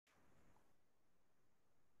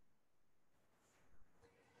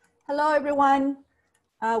Hello, everyone.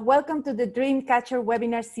 Welcome to the Dreamcatcher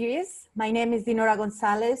webinar series. My name is Dinora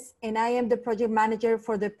Gonzalez, and I am the project manager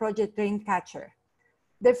for the project Dreamcatcher.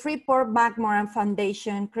 The Freeport McMoran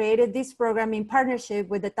Foundation created this program in partnership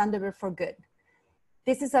with the Thunderbird for Good.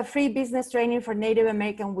 This is a free business training for Native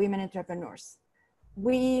American women entrepreneurs.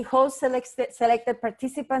 We host selected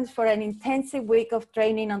participants for an intensive week of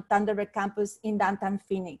training on Thunderbird campus in downtown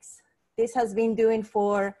Phoenix. This has been doing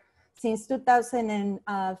since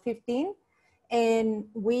 2015, and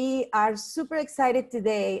we are super excited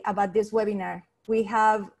today about this webinar. We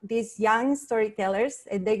have these young storytellers,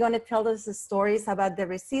 and they're going to tell us the stories about the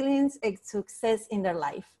resilience and success in their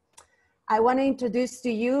life. I want to introduce to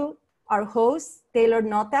you our host, Taylor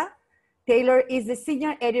Nota. Taylor is the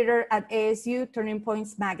senior editor at ASU Turning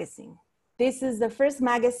Points magazine. This is the first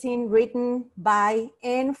magazine written by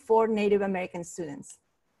and for Native American students.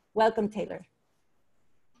 Welcome, Taylor.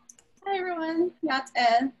 Hi everyone, Yat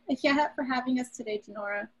for having us today,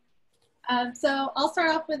 Dinora. So I'll start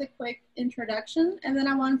off with a quick introduction, and then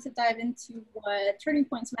I wanted to dive into what Turning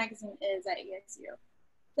Points magazine is at ASU.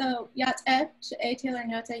 So Yat Taylor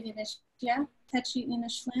Nota Yanishia, Tachi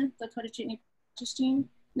Ninashlan, the Todachini Justin,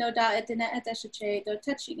 no da at Dina at Deshache, do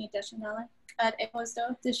Tachini Deshanala, at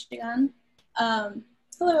Eposdo, Dishigan.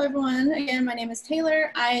 Hello everyone, again my name is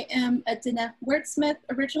Taylor. I am a Diné wordsmith,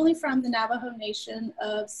 originally from the Navajo Nation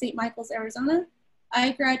of St. Michael's, Arizona.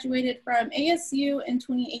 I graduated from ASU in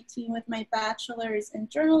 2018 with my bachelor's in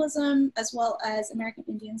journalism as well as American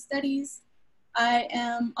Indian Studies. I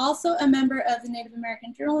am also a member of the Native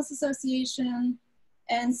American Journalists Association,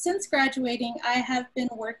 and since graduating I have been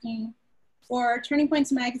working for Turning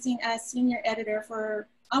Points magazine as senior editor for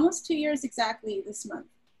almost 2 years exactly this month.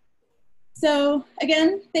 So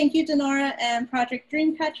again, thank you, Dinora and Project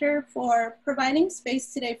Dreamcatcher for providing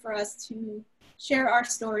space today for us to share our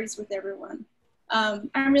stories with everyone.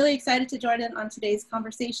 I'm really excited to join in on today's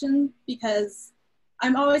conversation because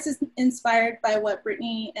I'm always inspired by what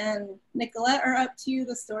Brittany and Nicolette are up to,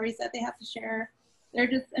 the stories that they have to share. They're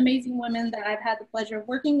just amazing women that I've had the pleasure of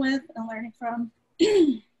working with and learning from.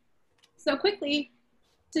 So quickly,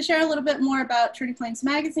 to share a little bit more about Turning Points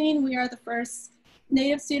magazine, we are the first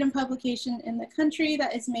Native student publication in the country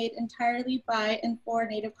that is made entirely by and for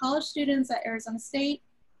Native college students at Arizona State.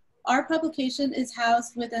 Our publication is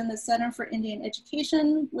housed within the Center for Indian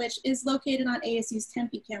Education, which is located on ASU's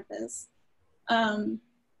Tempe campus.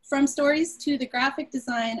 From stories to the graphic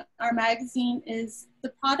design, our magazine is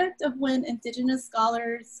the product of when Indigenous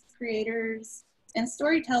scholars, creators, and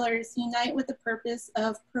storytellers unite with the purpose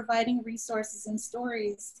of providing resources and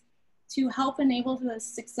stories to help enable the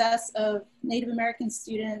success of Native American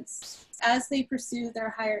students as they pursue their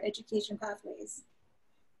higher education pathways.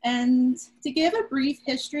 And to give a brief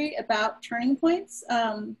history about Turning Points,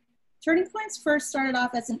 Turning Points first started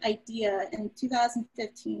off as an idea in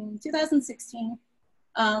 2016.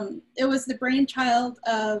 It was the brainchild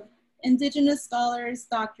of Indigenous scholars,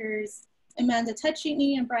 doctors, Amanda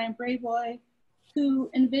Tetchini and Brian Brayboy,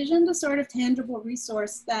 who envisioned a sort of tangible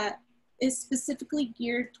resource that is specifically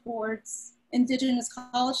geared towards Indigenous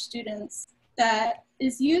college students that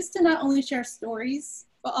is used to not only share stories,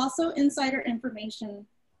 but also insider information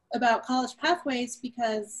about college pathways,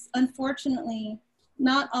 because unfortunately,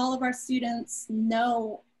 not all of our students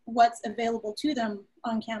know what's available to them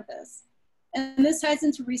on campus. And this ties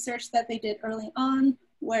into research that they did early on,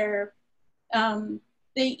 where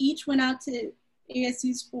they each went out to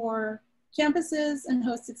ASU's 4 campuses and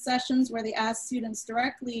hosted sessions where they asked students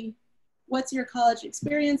directly, what's your college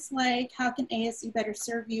experience like? How can ASU better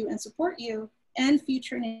serve you and support you and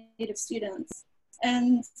future Native students?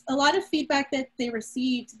 And a lot of feedback that they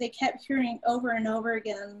received, they kept hearing over and over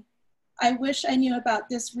again, I wish I knew about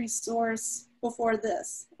this resource before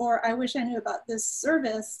this, or I wish I knew about this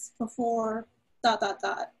service before ...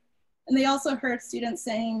 And they also heard students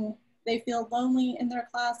saying they feel lonely in their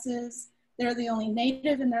classes, they're the only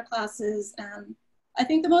Native in their classes, and I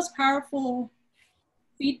think the most powerful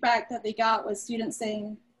feedback that they got was students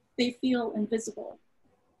saying they feel invisible.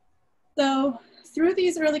 So through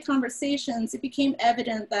these early conversations, it became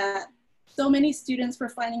evident that so many students were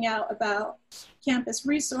finding out about campus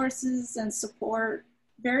resources and support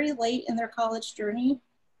very late in their college journey.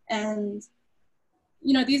 And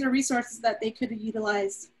these are resources that they could have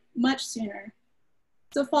utilized much sooner.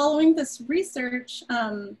 So following this research,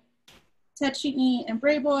 Tetchini and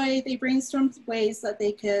Brayboy, they brainstormed ways that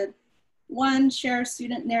they could, 1, share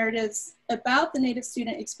student narratives about the Native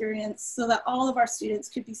student experience so that all of our students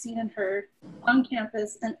could be seen and heard on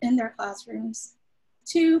campus and in their classrooms.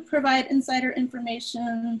 2, provide insider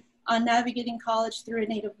information on navigating college through a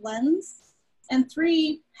Native lens. And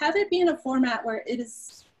 3, have it be in a format where it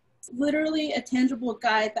is literally a tangible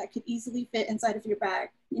guide that could easily fit inside of your bag.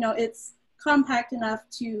 You know, it's compact enough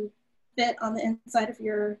to fit on the inside of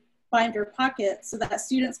your binder pocket so that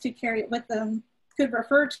students could carry it with them, could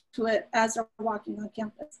refer to it as they're walking on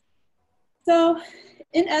campus. So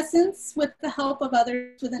in essence, with the help of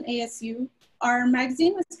others within ASU, our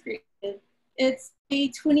magazine was created. It's a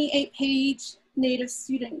 28-page Native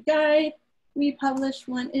student guide. We publish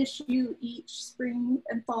one issue each spring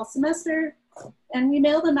and fall semester, and we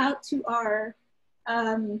mail them out to our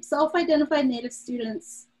self-identified Native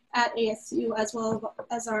students at ASU, as well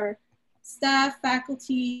as our staff,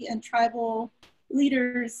 faculty, and tribal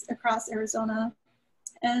leaders across Arizona.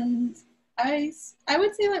 And I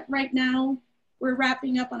would say that right now we're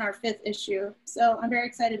wrapping up on our 5th issue. So I'm very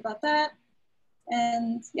excited about that.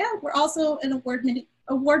 And yeah, we're also an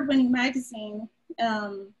award-winning magazine.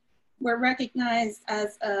 We're recognized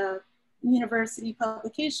as a university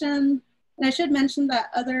publication. And I should mention that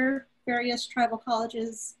other various tribal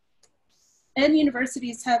colleges and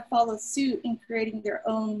universities have followed suit in creating their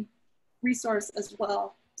own resource as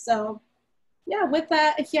well. So yeah, with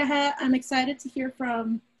that, I'm excited to hear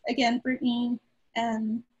from, again, Brittany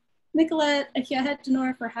and Nicolette,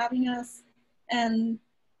 Denora, for having us. And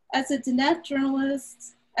as a Diné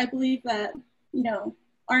journalist, I believe that, you know,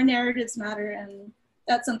 our narratives matter, and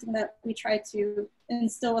that's something that we try to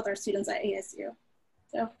instill with our students at ASU.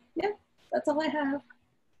 So yeah, that's all I have.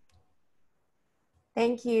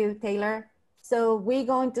 Thank you, Taylor. So we're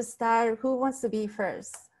going to start. Who wants to be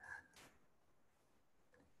first?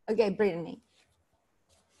 Okay, Brittany.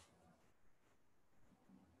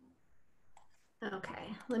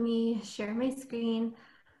 Okay, let me share my screen.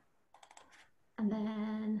 And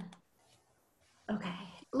then, okay,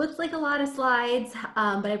 looks like a lot of slides,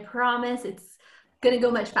 but I promise it's gonna go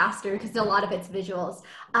much faster because a lot of it's visuals.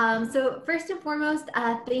 So first and foremost,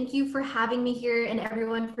 thank you for having me here and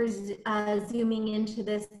everyone for zooming into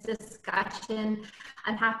this discussion.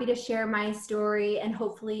 I'm happy to share my story, and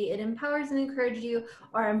hopefully it empowers and encourages you,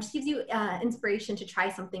 or just gives you inspiration to try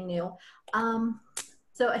something new.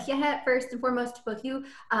 So first and foremost, both you,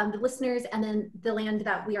 the listeners, and then the land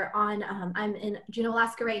that we are on. I'm in Juneau,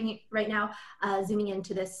 Alaska right now, zooming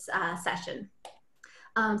into this session.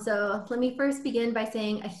 So let me first begin by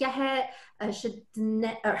saying Brittany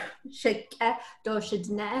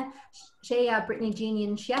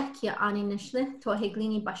Jean Shia Kia Ani Nishle to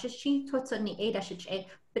Heglini Bashishi to Tony Ada Shiche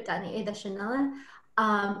Bitani Ada Chanela.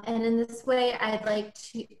 And in this way, I'd like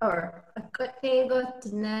to,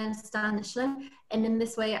 and in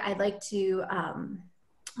this way, I'd like to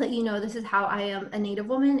let you know this is how I am a Native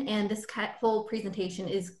woman, and this whole presentation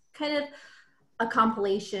is kind of a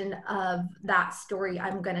compilation of that story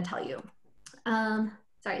I'm going to tell you.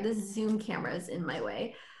 Sorry, this Zoom camera is in my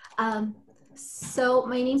way. So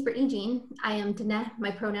my name's Brittany Jean. I am Diné. My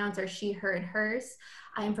pronouns are she, her, and hers.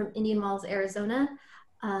 I am from Indian Wells, Arizona.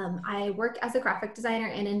 I work as a graphic designer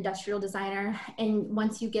and industrial designer, and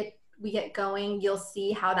once we get going, you'll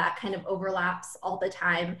see how that kind of overlaps all the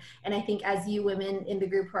time. And I think as you women in the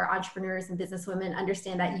group who are entrepreneurs and business women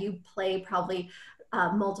understand that you play probably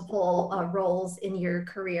multiple roles in your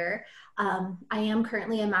career. I am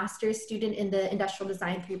currently a master's student in the Industrial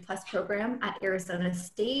Design 3+ program at Arizona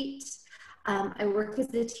State. I work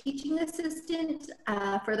as a teaching assistant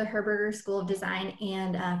for the Herberger School of Design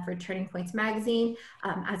and for Turning Points magazine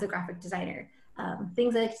as a graphic designer.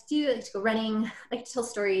 Things I like to do, I like to go running, I like to tell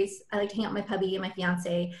stories, I like to hang out with my puppy and my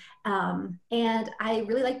fiance, and I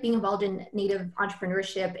really like being involved in Native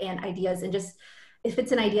entrepreneurship and ideas, and just, if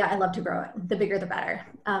it's an idea, I love to grow it. The bigger, the better.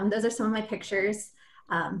 Those are some of my pictures,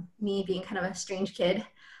 me being kind of a strange kid.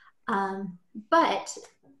 But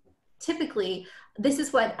typically, this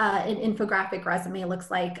is what an infographic resume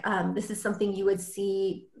looks like. This is something you would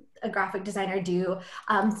see a graphic designer do.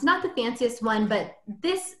 It's not the fanciest one, but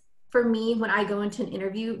this, for me, when I go into an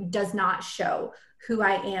interview, does not show who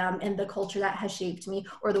I am and the culture that has shaped me,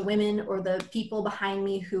 or the women or the people behind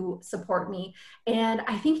me who support me. And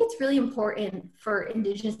I think it's really important for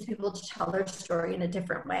Indigenous people to tell their story in a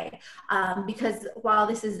different way. Because while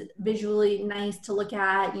this is visually nice to look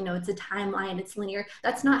at, you know, it's a timeline, it's linear,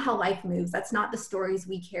 that's not how life moves. That's not the stories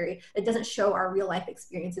we carry. It doesn't show our real life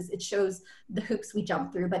experiences. It shows the hoops we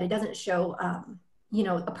jump through, but it doesn't show you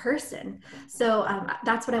know, a person. So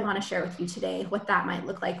that's what I want to share with you today, what that might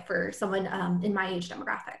look like for someone in my age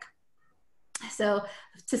demographic. So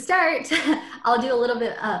to start, I'll do a little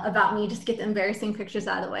bit about me, just to get the embarrassing pictures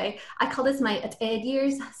out of the way. I call this my Atayed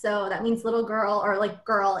years. So that means little girl, or like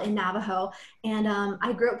girl in Navajo. And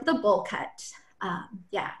I grew up with a bowl cut.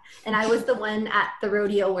 Yeah, and I was the one at the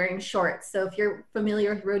rodeo wearing shorts. So if you're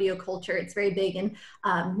familiar with rodeo culture, it's very big in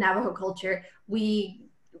Navajo culture.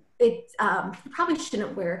 it probably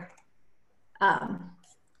shouldn't wear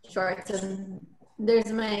shorts. And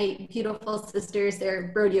there's my beautiful sisters,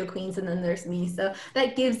 they're rodeo queens, and then there's me. So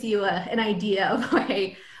that gives you an idea of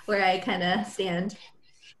where I kind of stand.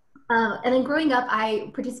 And then growing up,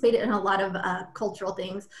 I participated in a lot of cultural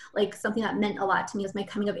things. Like something that meant a lot to me was my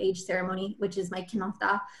coming of age ceremony, which is my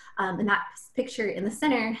kinota. And that picture in the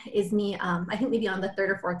center is me, I think maybe on the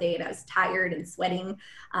third or fourth day, and I was tired and sweating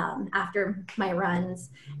after my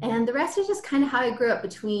runs. And the rest is just kind of how I grew up,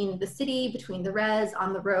 between the city, between the res,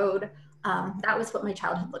 on the road. That was what my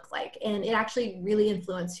childhood looked like. And it actually really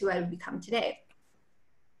influenced who I would become today.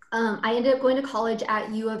 I ended up going to college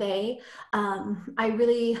at U of A. I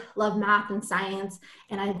really love math and science,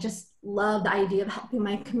 and I just love the idea of helping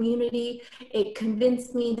my community. It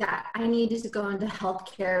convinced me that I needed to go into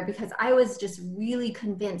healthcare because I was just really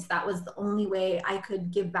convinced that was the only way I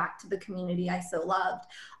could give back to the community I so loved.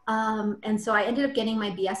 And so I ended up getting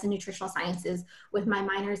my BS in nutritional sciences with my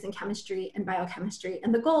minors in chemistry and biochemistry.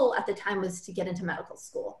 And the goal at the time was to get into medical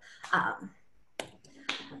school.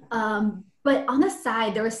 But on the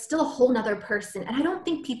side, there was still a whole nother person. And I don't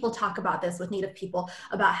think people talk about this with Native people,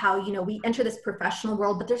 about how, you know, we enter this professional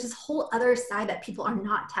world, but there's this whole other side that people are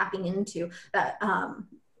not tapping into, that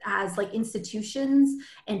as like institutions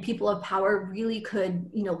and people of power really could,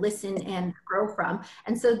 you know, listen and grow from.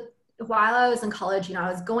 And so while I was in college, you know,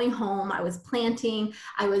 I was going home, I was planting,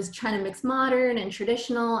 I was trying to mix modern and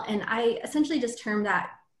traditional. And I essentially just termed that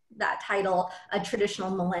title a traditional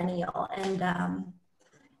millennial. And,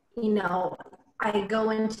 you know, I go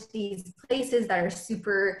into these places that are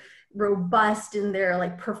super robust in their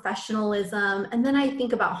like professionalism. And then I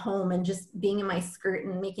think about home and just being in my skirt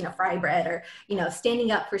and making a fry bread, or, you know,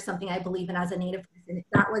 standing up for something I believe in as a Native person.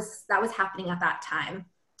 That was happening at that time.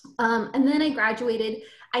 And then I graduated,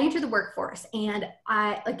 I entered the workforce, and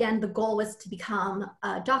again, the goal was to become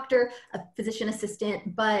a doctor, a physician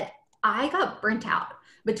assistant, but I got burnt out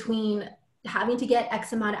between having to get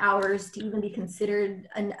X amount of hours to even be considered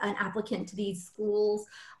an applicant to these schools,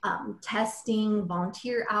 testing,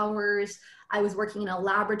 volunteer hours. I was working in a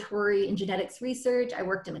laboratory in genetics research. I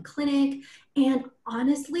worked in a clinic. And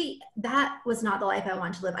honestly, that was not the life I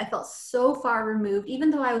wanted to live. I felt so far removed, even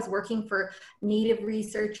though I was working for Native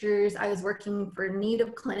researchers, I was working for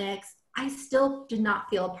Native clinics, I still did not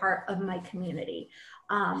feel a part of my community.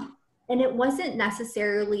 And it wasn't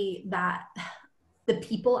necessarily that the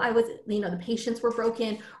people I was, you know, the patients were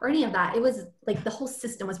broken or any of that. It was like the whole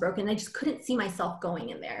system was broken. I just couldn't see myself going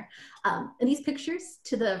in there. And these pictures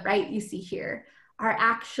to the right you see here are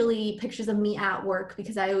actually pictures of me at work,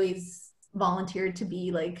 because I always volunteered to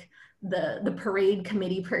be like the parade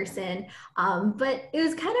committee person. But it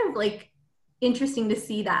was kind of like interesting to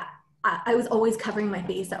see that I was always covering my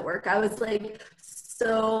face at work. I was like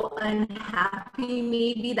so unhappy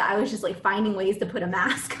maybe that I was just like finding ways to put a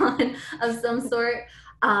mask on of some sort.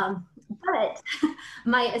 But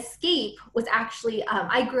my escape was actually,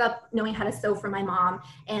 I grew up knowing how to sew from my mom,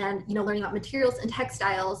 and, you know, learning about materials and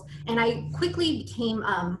textiles. And I quickly became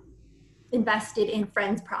invested in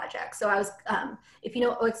friends projects. So I was, if you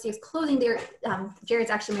know OXDX Clothing, there, Jared's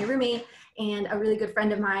actually my roommate and a really good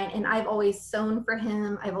friend of mine, and I've always sewn for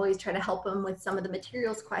him. I've always tried to help him with some of the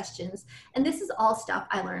materials questions. And this is all stuff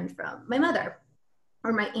I learned from my mother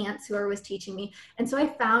or my aunts who are always teaching me. And so I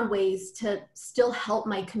found ways to still help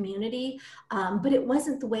my community, but it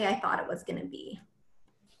wasn't the way I thought it was gonna be.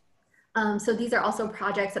 So these are also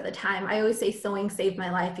projects at the time. I always say sewing saved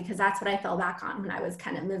my life, because that's what I fell back on when I was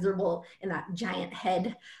kind of miserable in that giant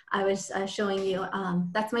head I was showing you.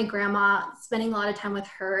 That's my grandma, spending a lot of time with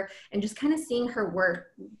her and just kind of seeing her work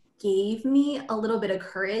gave me a little bit of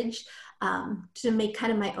courage to make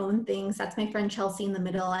kind of my own things. That's my friend Chelsea in the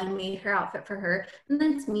middle. I made her outfit for her. And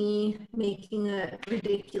that's me making a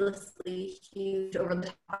ridiculously huge over the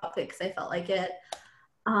top outfit because I felt like it.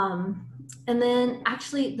 And then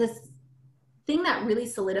actually this thing that really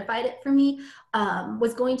solidified it for me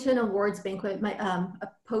was going to an awards banquet, a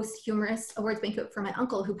posthumous awards banquet for my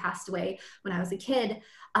uncle who passed away when I was a kid.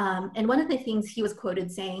 And one of the things he was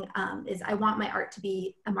quoted saying is, "I want my art to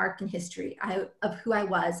be a mark in history of who I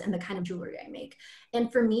was and the kind of jewelry I make."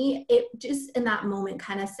 And for me, it just in that moment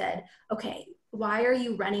kind of said, okay, why are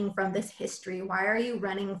you running from this history? Why are you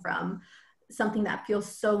running from something that feels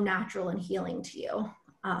so natural and healing to you?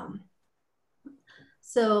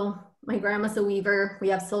 So my grandma's a weaver. We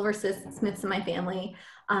have silversmiths in my family.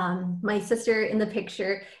 My sister in the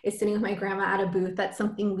picture is sitting with my grandma at a booth. That's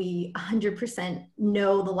something we 100%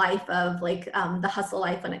 know the life of, like the hustle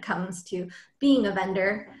life when it comes to being a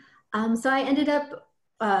vendor. So I ended up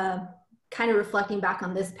kind of reflecting back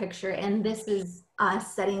on this picture, and this is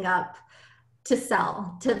us setting up to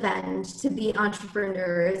sell, to vend, to be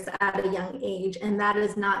entrepreneurs at a young age. And that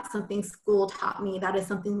is not something school taught me. That is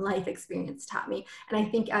something life experience taught me. And I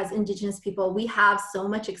think as Indigenous people, we have so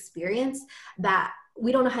much experience that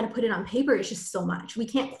we don't know how to put it on paper. It's just so much. We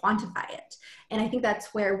can't quantify it. And I think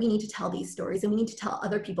that's where we need to tell these stories, and we need to tell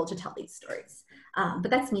other people to tell these stories. But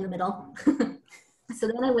that's me in the middle. So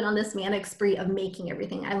then I went on this manic spree of making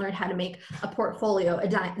everything. I learned how to make a portfolio, a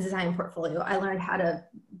design portfolio. I learned how to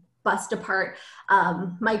bust apart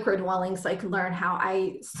micro dwellings so I could learn how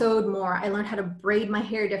I sewed more. I learned how to braid my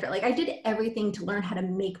hair different. Like I did everything to learn how to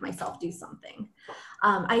make myself do something.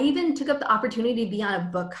 I even took up the opportunity to be on a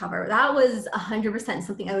book cover. That was 100%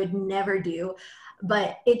 something I would never do,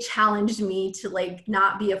 but it challenged me to like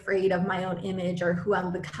not be afraid of my own image or who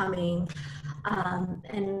I'm becoming,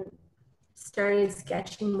 and started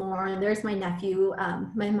sketching more. And there's my nephew.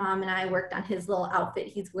 My mom and I worked on his little outfit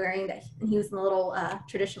he's wearing, that he was in a little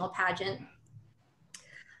traditional pageant.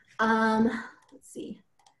 Let's see.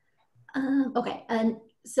 Okay, and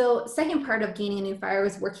so second part of gaining a new fire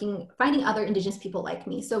was finding other Indigenous people like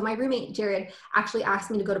me. So my roommate, Jared, actually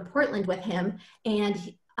asked me to go to Portland with him,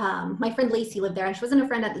 and my friend Lacey lived there, and she wasn't a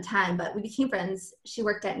friend at the time, but we became friends. She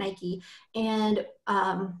worked at Nike, and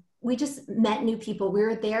we just met new people. We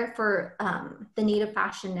were there for the Native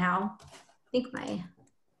Fashion Now,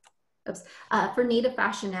 for Native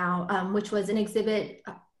Fashion Now, which was an exhibit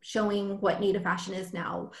showing what Native fashion is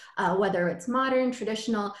now, whether it's modern,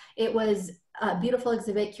 traditional. It was a beautiful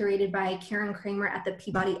exhibit curated by Karen Kramer at the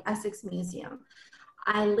Peabody Essex Museum.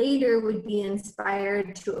 I later would be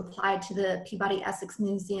inspired to apply to the Peabody Essex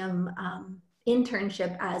Museum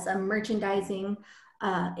internship as a merchandising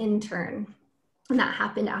intern. And that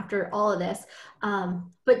happened after all of this.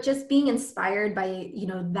 But just being inspired by,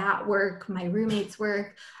 that work, my roommate's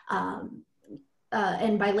work,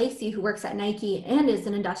 and by Lacey, who works at Nike and is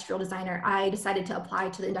an industrial designer, I decided to apply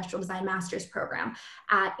to the Industrial Design Master's Program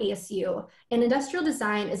at ASU. And industrial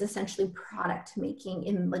design is essentially product making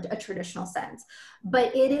in a traditional sense,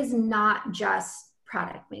 but it is not just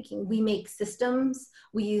product making. We make systems.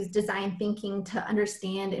 We use design thinking to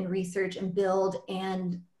understand and research and build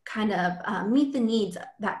and kind of meet the needs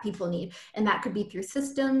that people need. And that could be through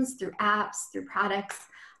systems, through apps, through products.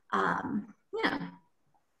 Yeah.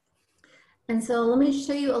 And so let me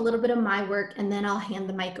show you a little bit of my work, and then I'll hand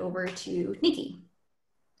the mic over to Nikki.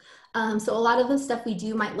 So a lot of the stuff we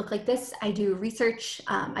do might look like this. I do research.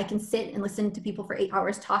 I can sit and listen to people for 8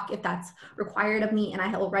 hours talk if that's required of me, and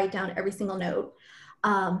I will write down every single note.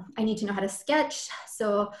 I need to know how to sketch.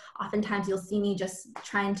 So oftentimes you'll see me just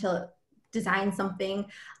trying to design something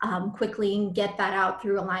quickly and get that out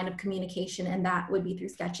through a line of communication, and that would be through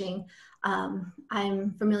sketching.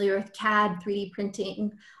 I'm familiar with CAD, 3D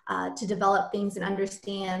printing, to develop things and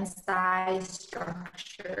understand size,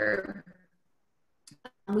 structure.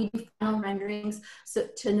 We do final renderings so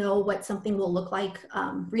to know what something will look like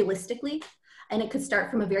realistically. And it could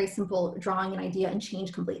start from a very simple drawing an idea and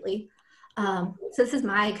change completely. So this is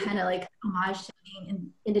my kind of like homage to being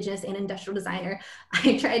an Indigenous and industrial designer.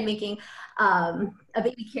 I tried making a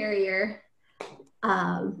baby carrier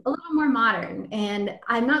a little more modern, and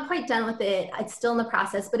I'm not quite done with it. It's still in the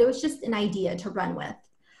process, but it was just an idea to run with.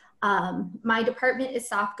 My department is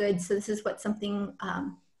soft goods, so this is what something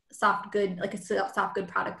soft good, like a soft good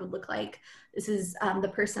product would look like. This is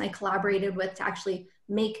the person I collaborated with to actually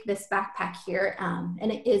make this backpack here,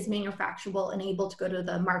 and it is manufacturable and able to go to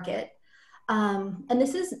the market. And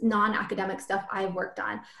this is non-academic stuff I've worked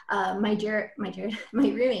on. My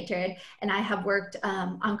roommate Jared and I have worked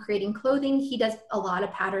on creating clothing. He does a lot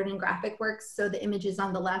of pattern and graphic work. So the images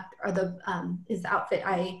on the left are is the outfit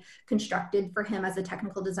I constructed for him as a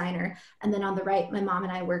technical designer. And then on the right, my mom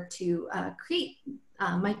and I work to create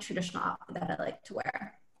my traditional outfit that I like to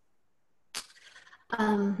wear.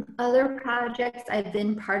 Other projects I've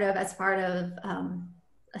been part of as part of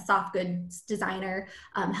a soft goods designer,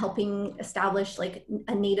 helping establish like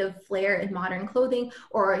a native flair in modern clothing,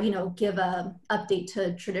 or give a update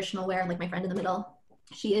to traditional wear, like my friend in the middle.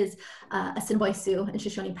 She is a Assiniboine Sioux and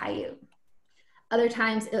Shoshone Paiute. Other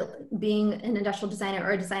times, being an industrial designer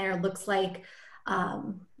or a designer looks like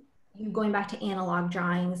going back to analog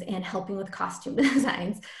drawings and helping with costume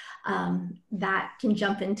designs. That can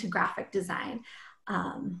jump into graphic design.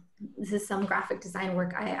 This is some graphic design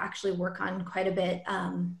work I actually work on quite a bit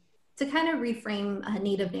to kind of reframe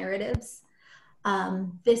Native narratives.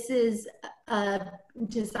 This is a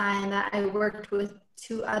design that I worked with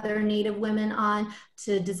 2 other Native women on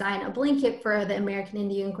to design a blanket for the American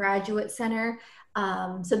Indian Graduate Center,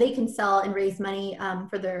 so they can sell and raise money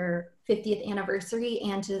for their 50th anniversary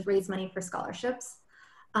and to raise money for scholarships.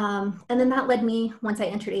 And then that led me, once I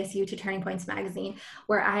entered ASU, to Turning Points magazine,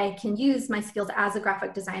 where I can use my skills as a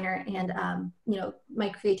graphic designer and my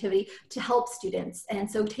creativity to help students. And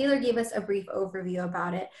so Taylor gave us a brief overview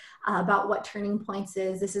about it, about what Turning Points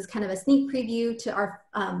is. This is kind of a sneak preview to our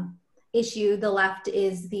issue. The left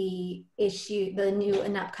is the issue, the new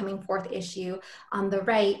and upcoming 4th issue. On the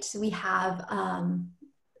right, we have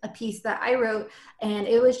a piece that I wrote, and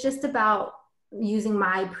it was just about using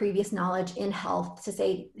my previous knowledge in health to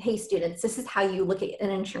say, hey students, this is how you look at an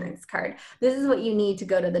insurance card. This is what you need to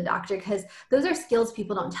go to the doctor, because those are skills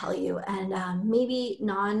people don't tell you. And maybe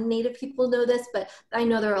non-Native people know this, but I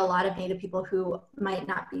know there are a lot of Native people who might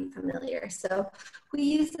not be familiar. So we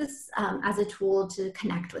use this as a tool to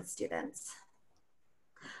connect with students.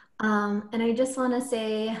 And I just want to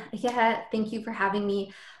say, yeah, thank you for having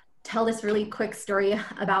me tell this really quick story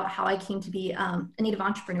about how I came to be a Native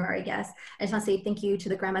entrepreneur, I guess. I just want to say thank you to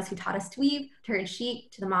the grandmas who taught us to weave, to herd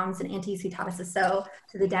sheep, to the moms and aunties who taught us to sew,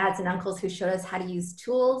 to the dads and uncles who showed us how to use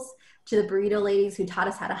tools, to the burrito ladies who taught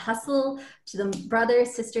us how to hustle, to the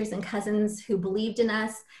brothers, sisters, and cousins who believed in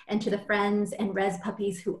us, and to the friends and res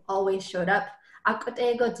puppies who always showed up.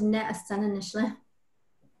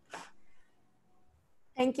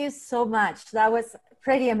 Thank you so much. That was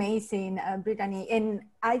pretty amazing, Brittany. And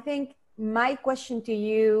I think my question to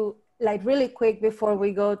you, like really quick before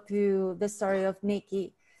we go to the story of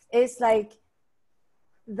Nikki, is like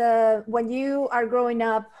when you are growing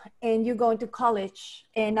up and you go into college,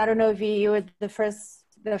 and I don't know if you were the first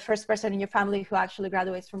person in your family who actually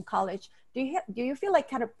graduates from college. Do you feel like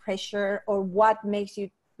kind of pressure, or what makes you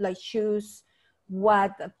like choose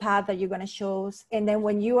what path that you're going to choose? And then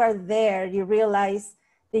when you are there, you realize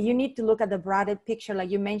that you need to look at the broader picture, like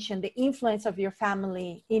you mentioned, the influence of your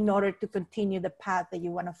family in order to continue the path that you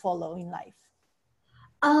want to follow in life.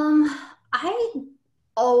 I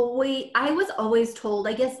was always told,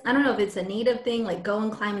 I guess, I don't know if it's a Native thing, like go and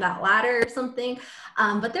climb that ladder or something,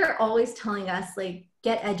 but they're always telling us like,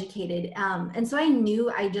 get educated. And so I knew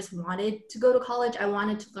I just wanted to go to college. I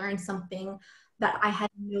wanted to learn something that I had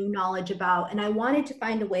no knowledge about. And I wanted to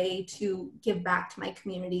find a way to give back to my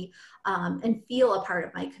community and feel a part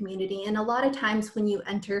of my community. And a lot of times when you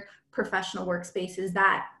enter professional workspaces,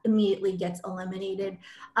 that immediately gets eliminated.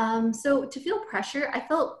 So to feel pressure, I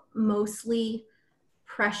felt mostly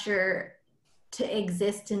pressure to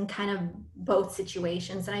exist in kind of both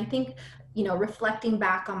situations. And I think, reflecting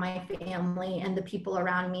back on my family and the people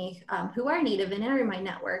around me who are Native and are in my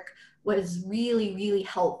network was really, really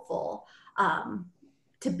helpful.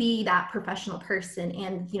 To be that professional person,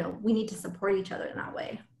 and we need to support each other in that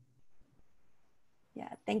way. Yeah,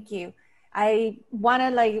 thank you. I want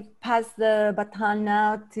to pass the baton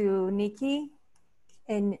now to Nikki,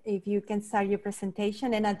 and if you can start your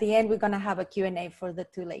presentation, and at the end we're going to have a Q&A for the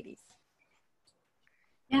two ladies.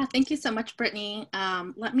 Yeah, thank you so much, Brittany.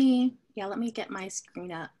 Let me get my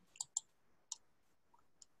screen up.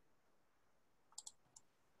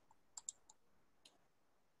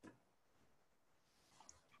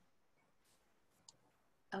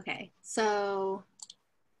 Okay, so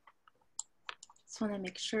just want to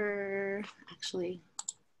make sure, actually,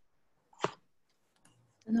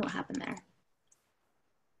 don't know what happened there.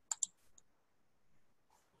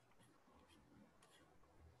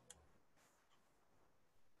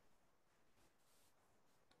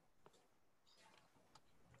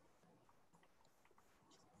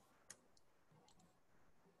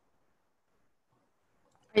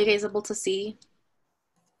 Are you guys able to see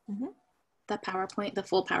the PowerPoint, the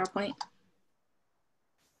full PowerPoint?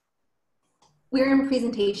 We're in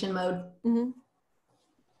presentation mode.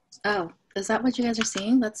 Oh, is that what you guys are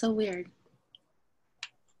seeing? That's so weird.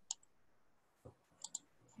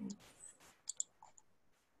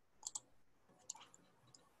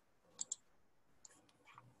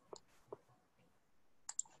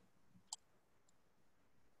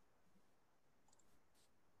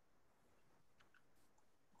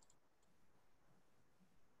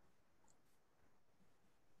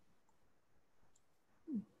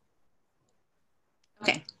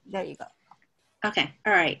 Okay. There you go. Okay,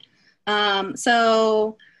 all right. I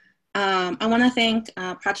want to thank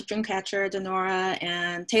Project Dreamcatcher, Denora,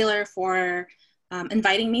 and Taylor for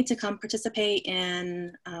inviting me to come participate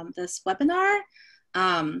in this webinar.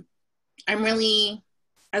 I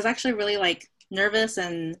was actually really nervous,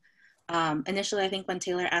 and initially I think when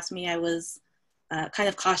Taylor asked me, I was kind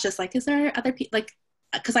of cautious, like, is there other people,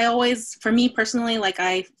 because I always, for me personally,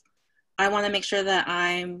 I want to make sure that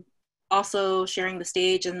I'm also sharing the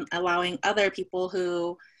stage and allowing other people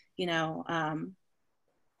who,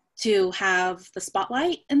 to have the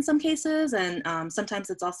spotlight in some cases. And sometimes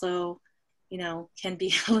it's also you know, can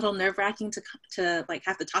be a little nerve-wracking to like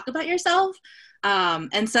have to talk about yourself.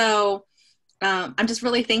 And so I'm just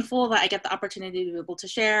really thankful that I get the opportunity to be able to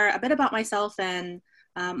share a bit about myself and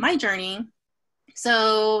my journey.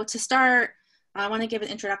 So to start, I want to give an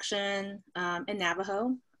introduction in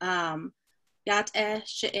Navajo. Yat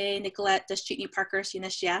she'e Nicolette Deschitney Parker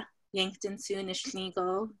Sinishya, Yankton Su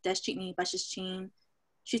Nishnigo, Deschitney Bashichin,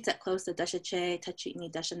 Shutet Close to Deshache,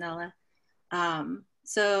 Tachitney Deshanella.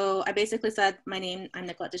 So I basically said my name, I'm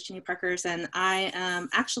Nicolette Deschitney Parkers, and I am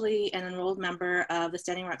actually an enrolled member of the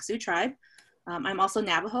Standing Rock Sioux tribe. I'm also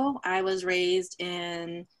Navajo. I was raised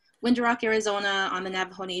in Winter Rock, Arizona on the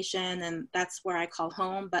Navajo Nation, and that's where I call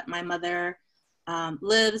home, but my mother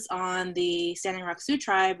lives on the Standing Rock Sioux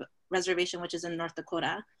tribe reservation, which is in North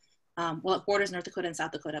Dakota. Well, it borders North Dakota and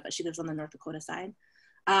South Dakota, but she lives on the North Dakota side.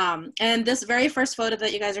 And this very first photo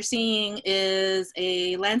that you guys are seeing is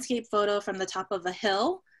a landscape photo from the top of a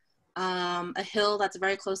hill that's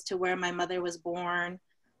very close to where my mother was born.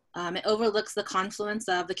 It overlooks the confluence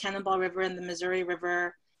of the Cannonball River and the Missouri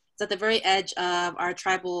River. It's at the very edge of our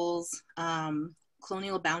tribal's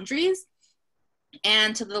colonial boundaries.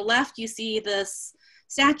 And to the left, you see this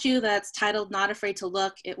statue that's titled Not Afraid to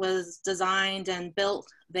Look. It was designed and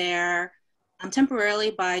built there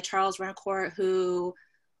temporarily by Charles Rancourt, who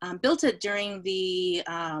built it during the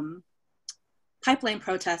pipeline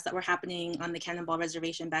protests that were happening on the Cannonball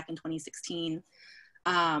Reservation back in 2016.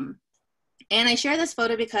 And I share this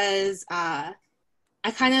photo because I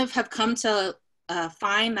kind of have come to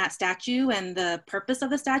find that statue and the purpose of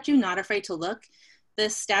the statue, Not Afraid to Look.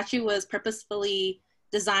 This statue was purposefully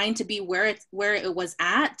designed to be where it was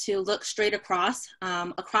at, to look straight across,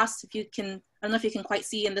 if you can, I don't know if you can quite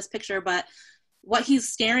see in this picture, but what he's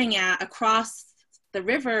staring at across the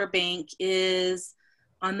river bank is,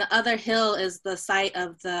 on the other hill is the site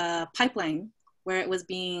of the pipeline where it was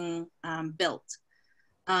being built.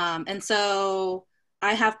 And so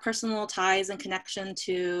I have personal ties and connection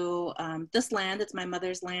to this land. It's my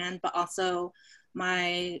mother's land, but also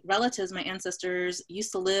my relatives, my ancestors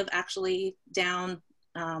used to live actually down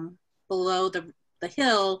below the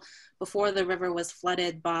hill before the river was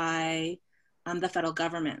flooded by the federal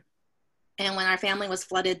government. And when our family was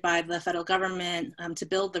flooded by the federal government to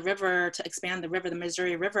build the river, to expand the river, the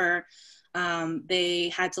Missouri River, they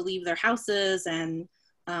had to leave their houses and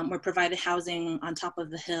were provided housing on top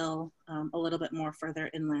of the hill a little bit more further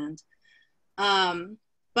inland.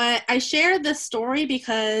 But I shared this story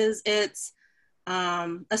because it's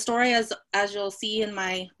a story, as you'll see in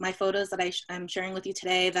my photos that I'm sharing with you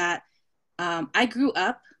today, that I grew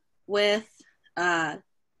up with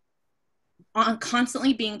on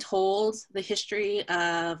constantly being told the history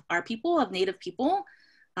of our people, of Native people.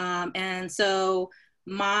 And so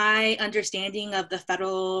my understanding of the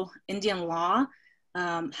federal Indian law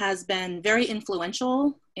has been very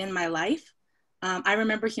influential in my life. I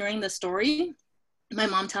remember hearing the story, my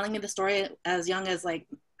mom telling me the story as young as like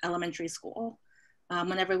elementary school.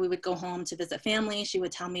 Whenever we would go home to visit family, she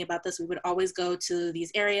would tell me about this. We would always go to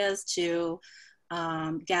these areas to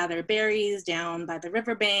gather berries down by the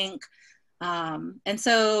riverbank. And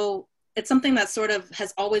so it's something that sort of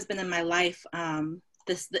has always been in my life,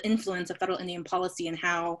 the influence of federal Indian policy and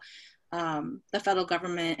how the federal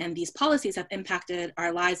government and these policies have impacted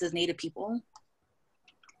our lives as Native people.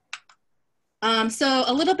 So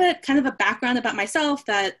a little bit kind of a background about myself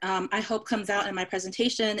that I hope comes out in my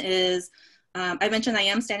presentation is, I mentioned I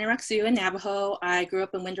am Standing Rock Sioux and Navajo. I grew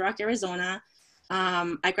up in Winter Rock, Arizona.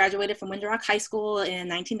 I graduated from Winter Rock High School in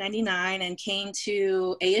 1999 and came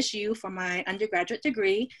to ASU for my undergraduate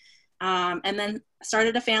degree, and then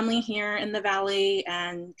started a family here in the Valley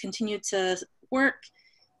and continued to work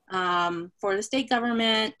for the state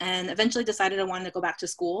government, and eventually decided I wanted to go back to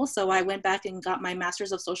school. So I went back and got my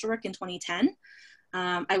Master's of Social Work in 2010.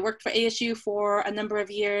 I worked for ASU for a number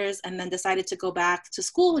of years and then decided to go back to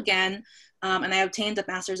school again, and I obtained a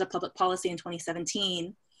Master's of Public Policy in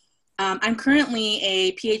 2017. I'm currently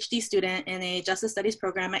a PhD student in a Justice Studies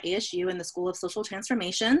program at ASU in the School of Social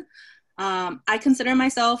Transformation. I consider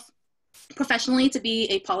myself professionally to be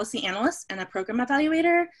a policy analyst and a program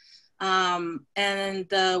evaluator. And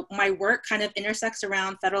my work kind of intersects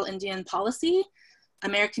around federal Indian policy,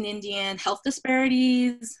 American Indian health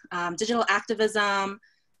disparities, digital activism,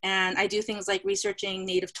 and I do things like researching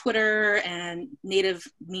Native Twitter and Native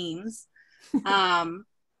memes.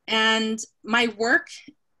 And my work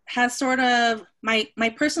has sort of my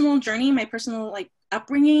personal journey, my personal like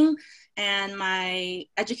upbringing, and my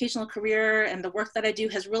educational career and the work that I do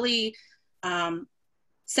has really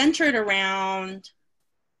centered around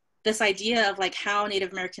this idea of like how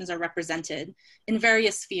Native Americans are represented in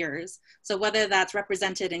various spheres. So whether that's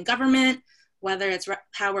represented in government, whether it's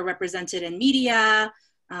how we're represented in media,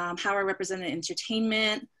 how we're represented in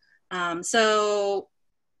entertainment. So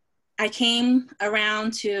I came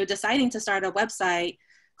around to deciding to start a website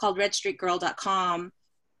called redstreetgirl.com.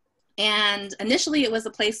 And initially it was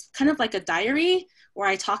a place kind of like a diary where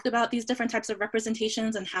I talked about these different types of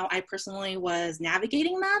representations and how I personally was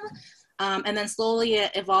navigating them. And then slowly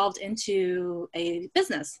it evolved into a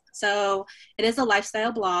business. So it is a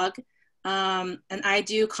lifestyle blog. And I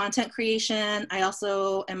do content creation. I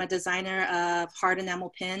also am a designer of hard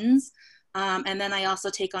enamel pins. And then I also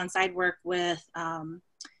take on side work with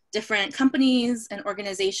different companies and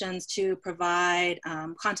organizations to provide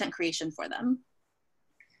content creation for them.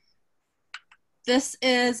 This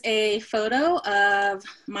is a photo of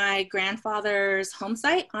my grandfather's home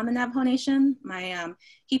site on the Navajo Nation.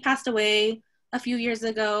 He passed away a few years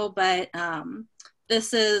ago, but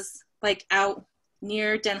this is like out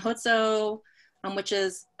near Denhotso, which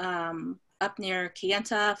is up near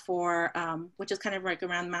Kayenta which is kind of like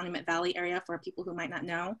around the Monument Valley area for people who might not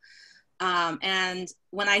know. And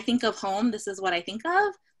when I think of home, this is what I think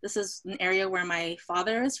of. This is an area where my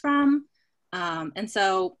father is from. And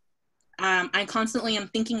so I constantly am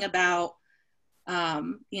thinking about,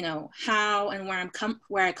 you know, how and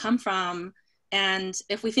where I come from. And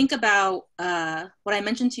if we think about what I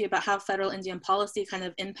mentioned to you about how federal Indian policy kind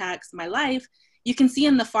of impacts my life, you can see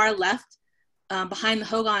in the far left, behind the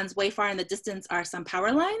Hogans, way far in the distance, are some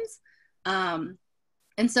power lines.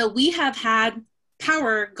 And so we have had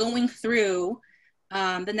power going through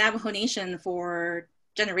the Navajo Nation for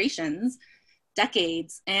generations,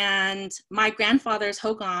 decades. And my grandfather's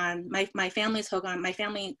Hogan, my family's Hogan, my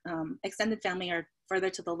family, extended family are further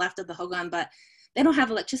to the left of the Hogan, but they don't have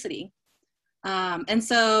electricity. And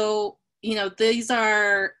so, you know, these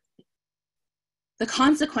are the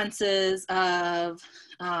consequences of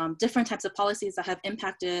different types of policies that have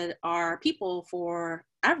impacted our people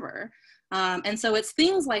forever. And so it's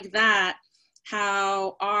things like that,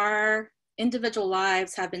 how our individual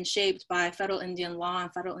lives have been shaped by federal Indian law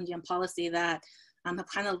and federal Indian policy that have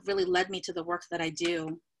kind of really led me to the work that I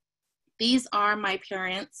do. These are my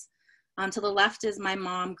parents. To the left is my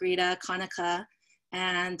mom, Greta Kanaka,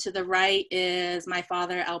 and to the right is my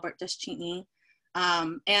father, Albert Deschini.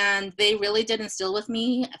 And they really did instill with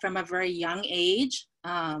me from a very young age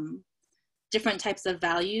different types of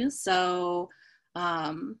values. So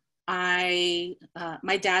my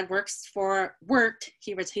dad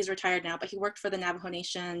he's retired now, but he worked for the Navajo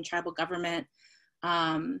Nation tribal government.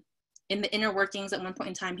 In the inner workings, at one point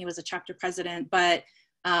in time, he was a chapter president. But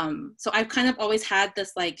so I've kind of always had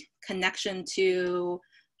this like connection to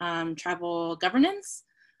tribal governance.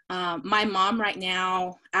 My mom right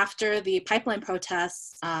now, after the pipeline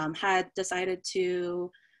protests, had decided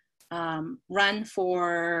to run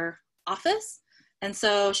for office. And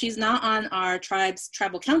so she's not on our tribe's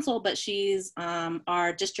tribal council, but she's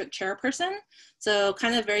our district chairperson. So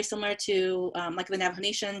kind of very similar to like the Navajo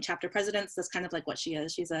Nation chapter presidents. That's kind of like what she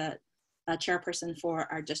is. She's a chairperson for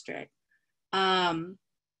our district.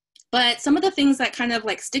 But some of the things that kind of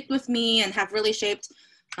like stick with me and have really shaped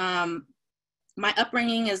my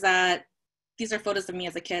upbringing is that, these are photos of me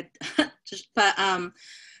as a kid, but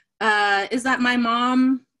is that my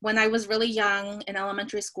mom, when I was really young in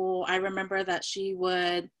elementary school, I remember that she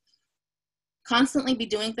would constantly be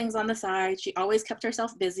doing things on the side. She always kept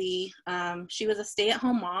herself busy. She was a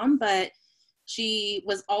stay-at-home mom, but she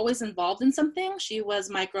was always involved in something. She was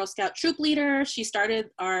my Girl Scout troop leader. She started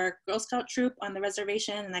our Girl Scout troop on the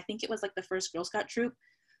reservation, and I think it was like the first Girl Scout troop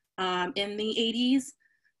in the 80s.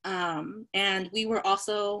 And we were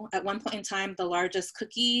also, at one point in time, the largest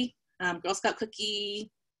Girl Scout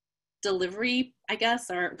cookie delivery, I guess,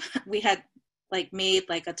 or we had like made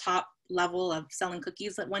like a top level of selling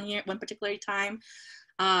cookies at one particular time.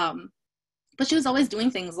 But she was always doing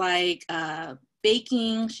things like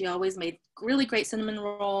baking. She always made really great cinnamon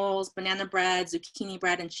rolls, banana bread, zucchini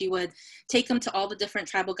bread, and she would take them to all the different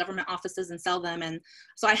tribal government offices and sell them. And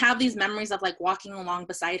so I have these memories of like walking along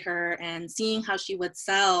beside her and seeing how she would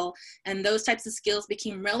sell. And those types of skills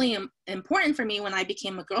became really important for me when I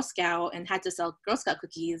became a Girl Scout and had to sell Girl Scout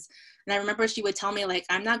cookies. And I remember she would tell me like,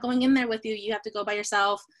 I'm not going in there with you. You have to go by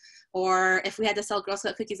yourself. Or if we had to sell Girl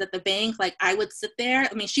Scout cookies at the bank, like I would sit there.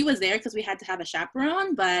 I mean, she was there because we had to have a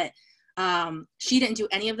chaperone, but she didn't do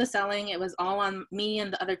any of the selling. It was all on me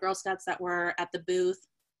and the other Girl Scouts that were at the booth.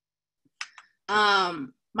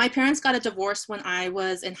 My parents got a divorce when I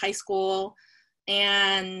was in high school,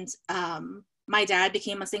 and my dad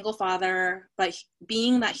became a single father, but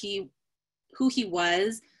being that who he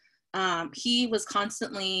was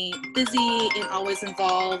constantly busy and always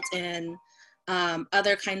involved in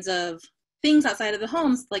other kinds of things outside of the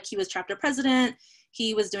homes. Like he was chapter president,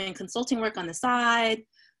 he was doing consulting work on the side.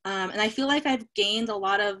 And I feel like I've gained a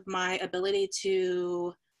lot of my ability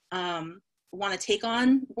to want to take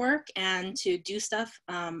on work and to do stuff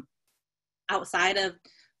outside of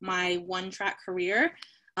my one-track career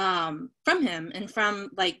from him, and from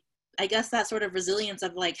like, I guess that sort of resilience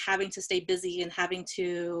of like having to stay busy and having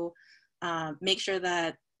to make sure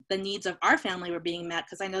that the needs of our family were being met,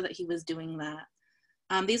 because I know that he was doing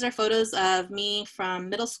that. These are photos of me from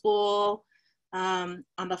middle school. On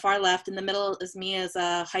the far left, in the middle is me as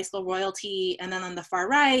a high school royalty, and then on the far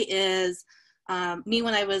right is me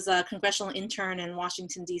when I was a congressional intern in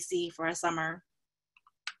Washington, D.C. for a summer.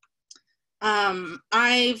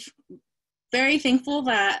 I've very thankful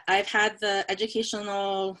that I've had the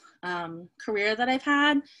educational career that I've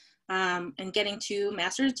had, and getting 2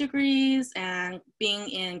 master's degrees and being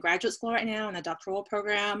in graduate school right now in a doctoral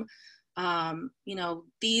program. You know,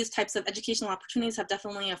 these types of educational opportunities have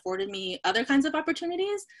definitely afforded me other kinds of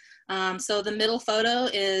opportunities. So the middle photo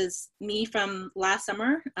is me from last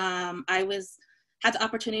summer. I had the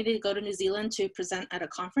opportunity to go to New Zealand to present at a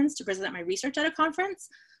conference, to present my research at a conference,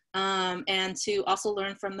 and to also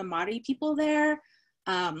learn from the Māori people there.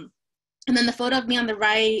 And then the photo of me on the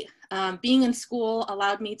right, being in school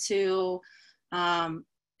allowed me to,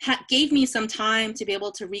 gave me some time to be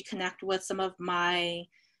able to reconnect with some of my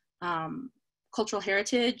cultural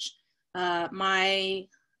heritage. My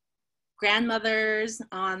grandmothers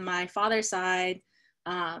on my father's side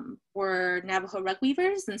were Navajo rug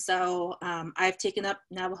weavers. And so I've taken up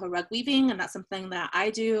Navajo rug weaving, and that's something that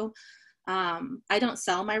I do. I don't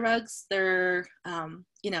sell my rugs. They're,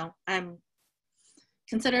 you know, I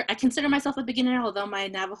consider myself a beginner, although my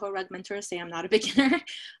Navajo rug mentors say I'm not a beginner.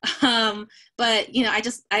 But, you know,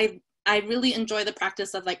 I really enjoy the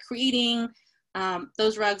practice of like creating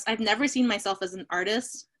those rugs. I've never seen myself as an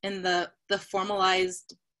artist in the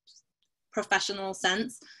formalized professional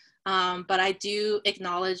sense. But I do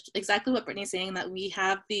acknowledge exactly what Brittany's saying, that we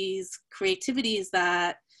have these creativities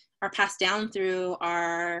that are passed down through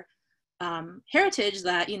our heritage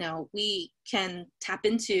that, you know, we can tap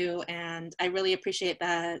into. And I really appreciate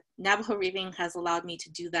that Navajo weaving has allowed me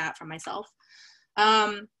to do that for myself.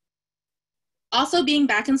 Also, being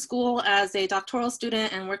back in school as a doctoral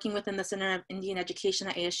student and working within the Center of Indian Education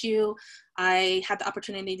at ASU, I had the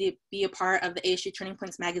opportunity to be a part of the ASU Turning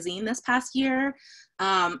Points magazine this past year.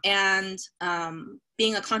 And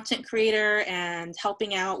being a content creator and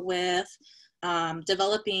helping out with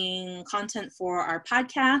developing content for our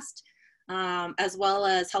podcast, as well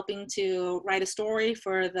as helping to write a story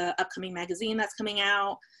for the upcoming magazine that's coming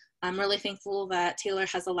out. I'm really thankful that Taylor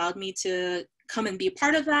has allowed me to come and be a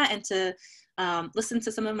part of that and to listen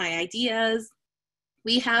to some of my ideas.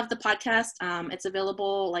 We have the podcast. It's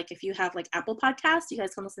available, like if you have like Apple Podcasts, you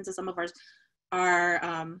guys can listen to some of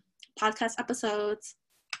our podcast episodes.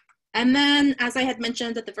 And then, as I had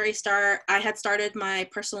mentioned at the very start, I had started my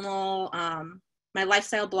personal, my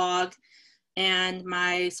lifestyle blog and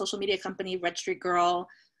my social media company, Red Street Girl.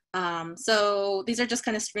 So these are just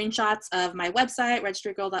kind of screenshots of my website,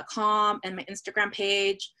 redstreetgirl.com, and my Instagram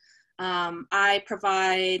page. I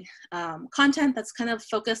provide content that's kind of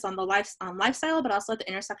focused on the lifestyle, but also at the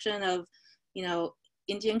intersection of, you know,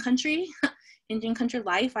 Indian country, Indian country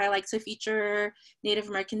life. I like to feature Native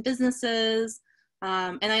American businesses.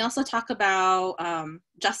 And I also talk about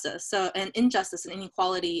justice, and injustice and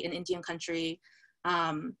inequality in Indian country.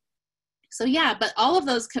 So yeah, but all of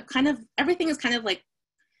those kind of, everything is kind of like,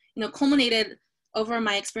 you know, culminated over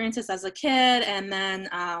my experiences as a kid, and then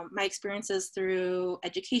my experiences through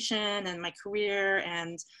education and my career.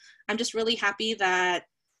 And I'm just really happy that,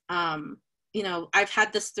 you know, I've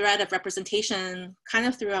had this thread of representation kind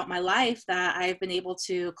of throughout my life that I've been able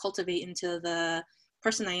to cultivate into the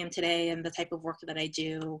person I am today and the type of work that I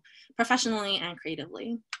do professionally and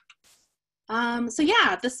creatively. So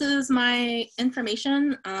yeah, this is my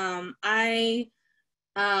information. I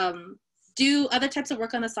do other types of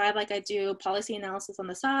work on the side, like I do policy analysis on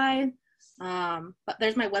the side. But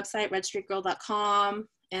there's my website, redstreetgirl.com,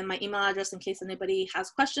 and my email address in case anybody has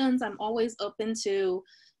questions. I'm always open to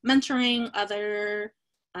mentoring other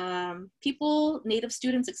people, Native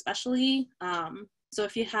students especially. So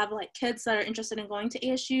if you have like kids that are interested in going to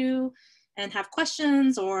ASU and have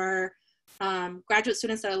questions, or graduate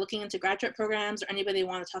students that are looking into graduate programs, or anybody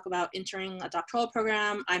want to talk about entering a doctoral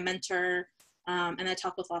program, I mentor and I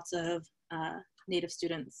talk with lots of Native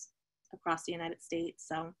students across the United States.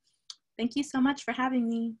 So thank you so much for having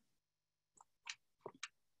me.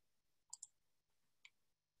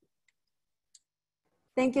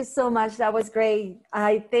 Thank you so much. That was great.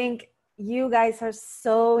 I think you guys are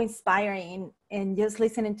so inspiring, and just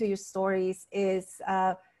listening to your stories is,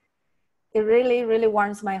 it really, really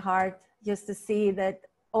warms my heart just to see that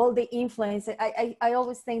all the influence. I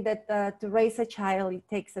always think that to raise a child, it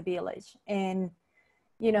takes a village. And,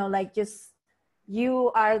 you know, like just,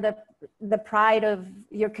 you are the pride of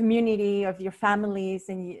your community, of your families,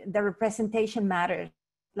 and the representation matters.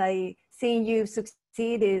 Like seeing you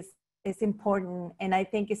succeed is important. And I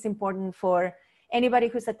think it's important for anybody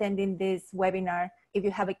who's attending this webinar. If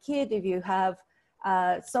you have a kid, if you have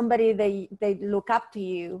somebody they look up to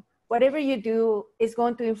you, whatever you do is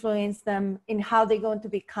going to influence them in how they're going to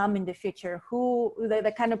become in the future, who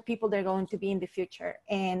the kind of people they're going to be in the future.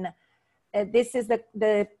 And this is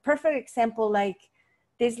the perfect example. Like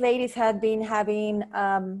these ladies have been having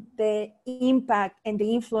the impact and the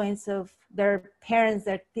influence of their parents,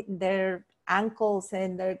 their uncles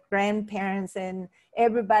and their grandparents, and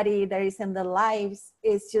everybody that is in their lives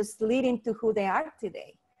is just leading to who they are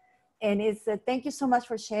today. And it's thank you so much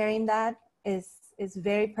for sharing that. It's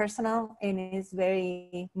very personal and it's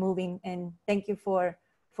very moving. And thank you for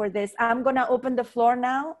this. I'm gonna open the floor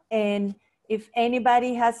now, and if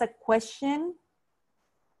anybody has a question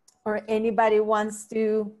or anybody wants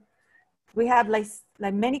to, we have like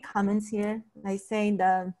many comments here, like saying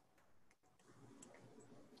that,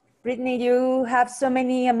 Brittany, you have so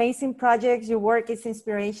many amazing projects. Your work is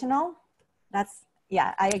inspirational. That's,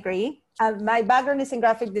 yeah, I agree. My background is in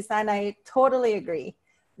graphic design. I totally agree.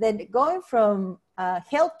 Then going from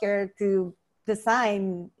healthcare to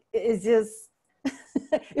design is just,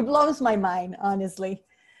 it blows my mind, honestly.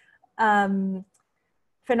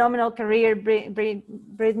 Phenomenal career,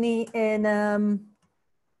 Brittany, and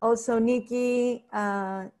also Nikki.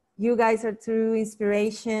 You guys are true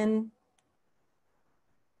inspiration.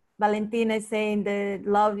 Valentina is saying that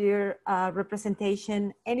love your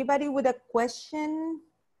representation. Anybody with a question?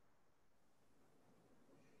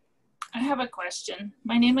 I have a question.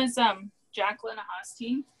 My name is Jacqueline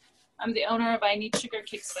Ahasti. I'm the owner of I Need Sugar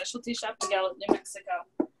Cake Specialty Shop in Gallup, New Mexico.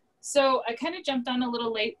 So I kind of jumped on a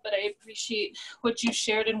little late, but I appreciate what you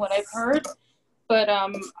shared and what I've heard. But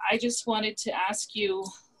I just wanted to ask you,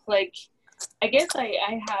 like, I guess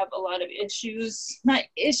I have a lot of issues, not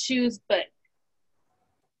issues, but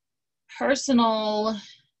personal,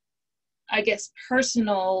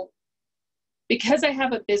 because I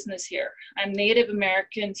have a business here. I'm Native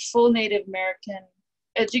American, full Native American,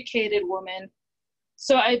 educated woman.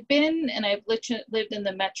 So I've lived in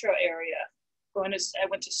the metro area. I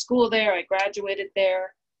went to school there, I graduated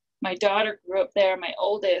there. My daughter grew up there, my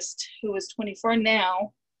oldest, who is 24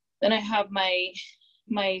 now. Then I have my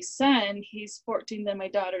son, he's 14, then my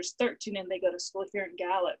daughter's 13, and they go to school here in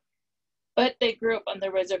Gallup. But they grew up on the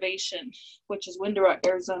reservation, which is Window Rock,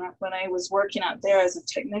 Arizona, when I was working out there as a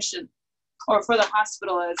technician, or for the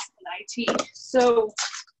hospital as an IT. So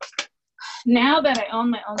now that I own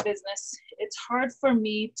my own business, it's hard for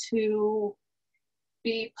me to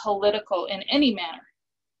be political in any manner.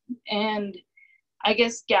 And I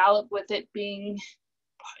guess Gallup, with it being,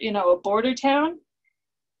 you know, a border town,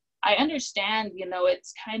 I understand, you know,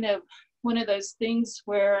 it's kind of one of those things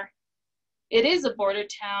where it is a border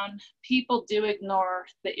town. People do ignore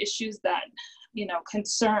the issues that, you know,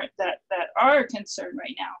 that are a concern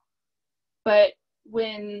right now. But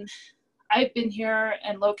when I've been here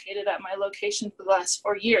and located at my location for the last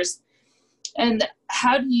 4 years, and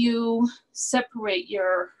how do you separate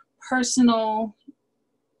your personal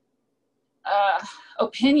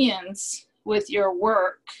opinions with your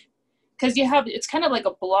work? Because it's kind of like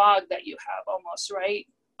a blog that you have almost, right,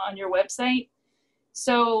 on your website.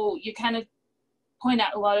 So you kind of point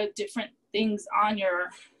out a lot of different things on your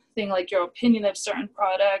thing, like your opinion of certain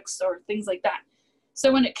products or things like that.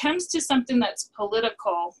 So when it comes to something that's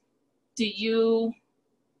political,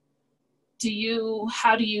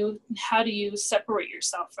 how do you separate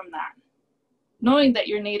yourself from that? Knowing that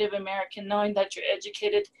you're Native American, knowing that you're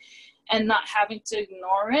educated, and not having to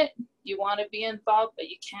ignore it. You want to be involved, but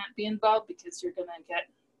you can't be involved because you're gonna get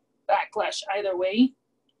backlash either way.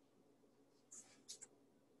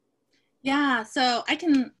 Yeah, so I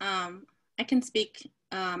can speak,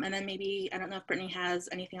 and then maybe, I don't know if Brittany has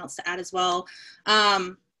anything else to add as well.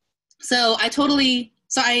 So I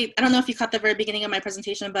don't know if you caught the very beginning of my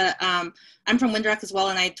presentation, but I'm from Windrock as well,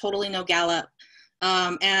 and I totally know Gallup.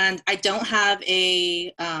 And I don't have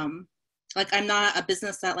I'm not a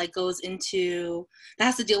business that that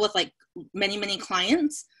has to deal with like many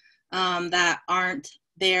clients that aren't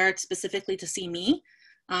there specifically to see me.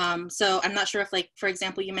 So I'm not sure if, like, for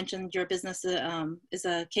example, you mentioned your business is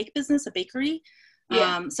a cake business, a bakery.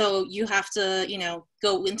 Yeah. So you have to, you know,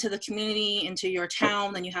 go into the community, into your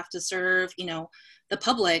town, and you have to serve, you know, the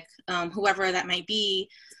public, whoever that might be.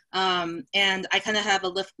 And I kind of have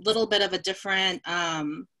a little bit of a different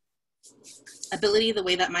ability the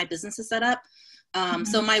way that my business is set up.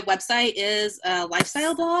 So my website is a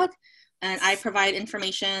lifestyle blog, and I provide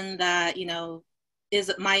information that, you know,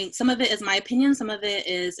 some of it is my opinion, some of it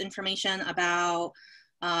is information about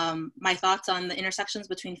my thoughts on the intersections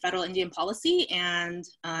between federal Indian policy and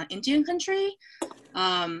Indian country.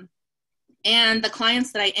 And the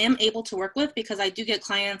clients that I am able to work with, because I do get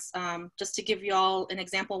clients, just to give you all an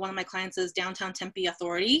example, one of my clients is Downtown Tempe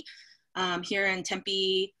Authority. Here in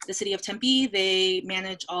Tempe, the city of Tempe, they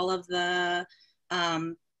manage all of the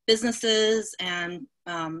businesses and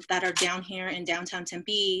that are down here in downtown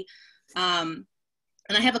Tempe.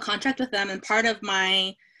 And I have a contract with them, and part of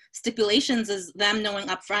my stipulations is them knowing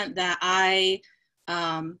upfront that I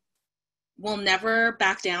will never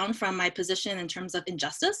back down from my position in terms of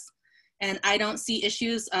injustice. And I don't see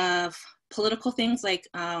issues of political things like,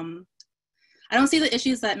 I don't see the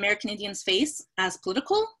issues that American Indians face as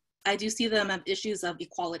political. I do see them as issues of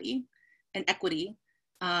equality and equity.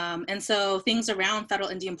 And so things around federal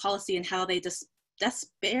Indian policy and how they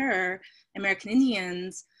despair American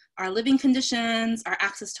Indians, our living conditions, our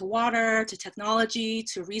access to water, to technology,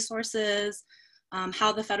 to resources,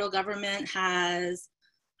 how the federal government has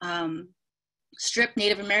stripped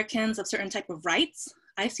Native Americans of certain type of rights.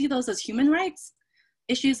 I see those as human rights,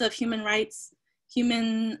 issues of human rights,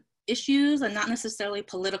 human issues, and not necessarily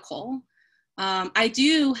political. I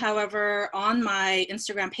do, however, on my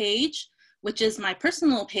Instagram page, which is my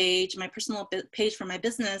personal page for my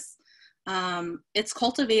business, it's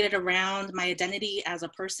cultivated around my identity as a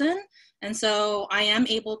person. And so I am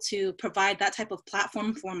able to provide that type of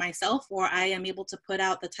platform for myself, or I am able to put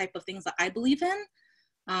out the type of things that I believe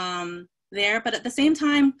in there. But at the same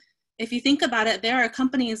time, if you think about it, there are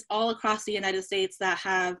companies all across the United States that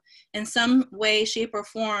have in some way, shape, or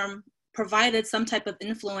form provided some type of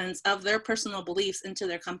influence of their personal beliefs into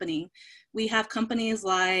their company. We have companies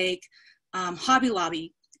like Hobby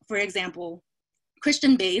Lobby, for example,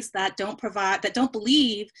 Christian-based, that don't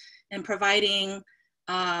believe in providing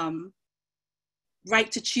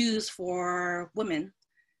right to choose for women.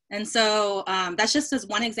 And so that's just as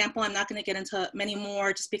one example. I'm not going to get into many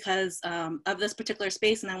more just because of this particular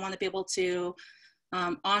space, and I want to be able to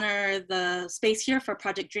honor the space here for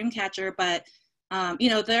Project Dreamcatcher. But you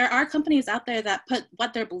know, there are companies out there that put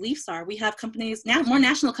what their beliefs are. We have companies now, more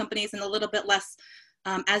national companies, and a little bit less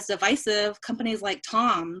as divisive companies like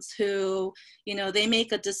Tom's, who, you know, they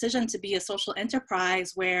make a decision to be a social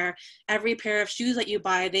enterprise where every pair of shoes that you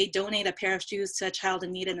buy, they donate a pair of shoes to a child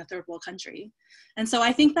in need in a third world country. And so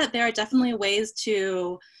I think that there are definitely ways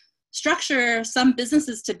to structure some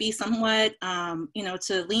businesses to be somewhat, you know,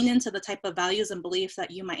 to lean into the type of values and beliefs that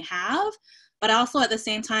you might have, but also at the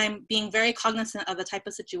same time being very cognizant of the type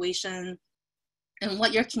of situation and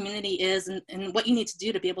what your community is, and what you need to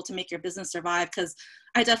do to be able to make your business survive. Because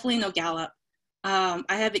I definitely know Gallup. I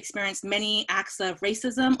have experienced many acts of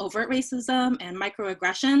racism, overt racism, and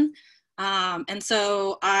microaggression. And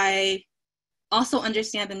so I also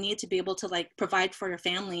understand the need to be able to like provide for your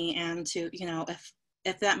family, and to, you know,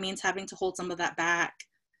 if that means having to hold some of that back,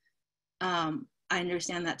 I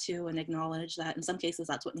understand that too, and acknowledge that in some cases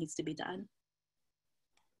that's what needs to be done.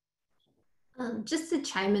 Just to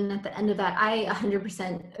chime in at the end of that, I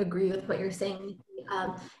 100% agree with what you're saying,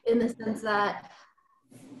 in the sense that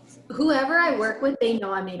whoever I work with, they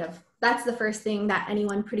know I'm Native. That's the first thing that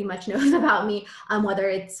anyone pretty much knows about me, whether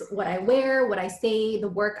it's what I wear, what I say, the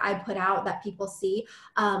work I put out that people see.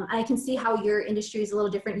 I can see how your industry is a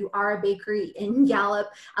little different. You are a bakery in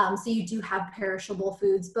Gallup, so you do have perishable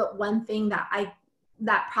foods. But one thing that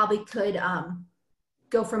probably could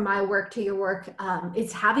go from my work to your work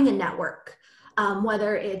is having a network.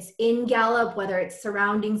 Whether it's in Gallup, whether it's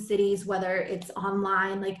surrounding cities, whether it's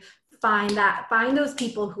online, like find those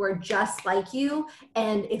people who are just like you.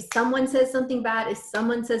 And if someone says something bad, if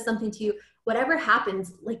someone says something to you, whatever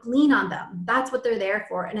happens, like lean on them. That's what they're there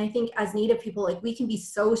for. And I think as Native people, like we can be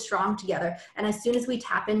so strong together. And as soon as we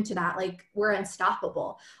tap into that, like we're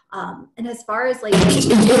unstoppable. And as far as like,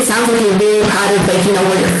 it sounds like you're very proud of like, you know,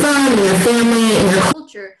 where you're from and your family and your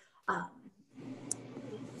culture.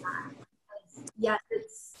 Yes,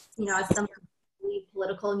 it's, you know, as something really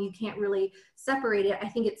political and you can't really separate it, I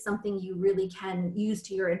think it's something you really can use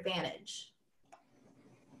to your advantage.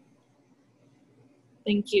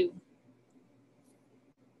 Thank you.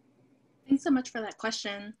 Thanks so much for that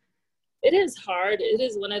question. It is hard. It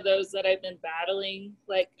is one of those that I've been battling.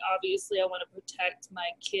 Like, obviously, I want to protect my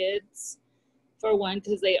kids, for one,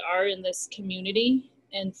 because they are in this community.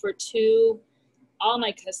 And for two, all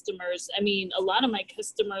my customers, I mean, a lot of my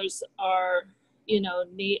customers are, you know,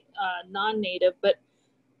 non-Native, but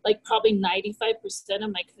like probably 95%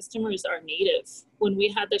 of my customers are native. When we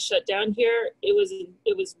had the shutdown here, it was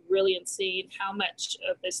really insane how much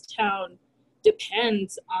of this town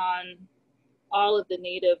depends on all of the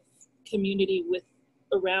native community with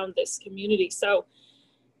around this community. So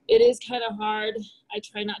it is kind of hard. I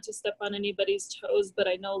try not to step on anybody's toes, but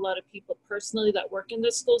I know a lot of people personally that work in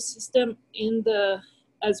the school system,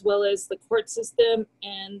 as well as the court system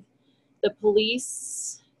and the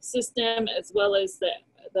police system, as well as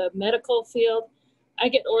the medical field. I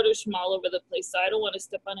get orders from all over the place, so I don't want to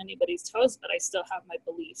step on anybody's toes, but I still have my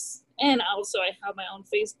beliefs. And also I have my own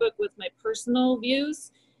Facebook with my personal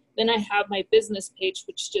views. Then I have my business page,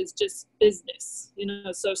 which is just business, you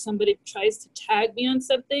know. So if somebody tries to tag me on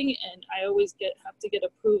something, and I always have to give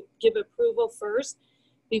approval first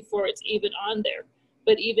before it's even on there.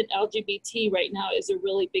 But even LGBT right now is a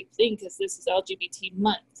really big thing because this is LGBT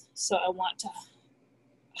month. So I want to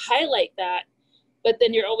highlight that. But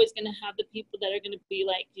then you're always going to have the people that are going to be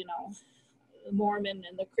like, you know, the Mormon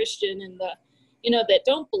and the Christian and the, you know, that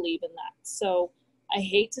don't believe in that. So I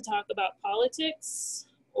hate to talk about politics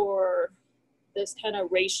or this kind of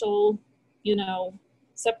racial, you know,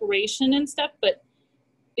 separation and stuff, but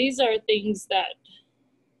these are things that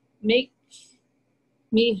make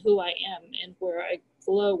me who I am and where I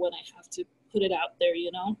glow when I have to put it out there, you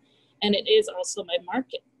know, and it is also my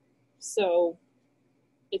market. So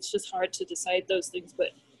it's just hard to decide those things,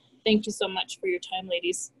 but thank you so much for your time,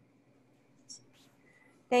 ladies.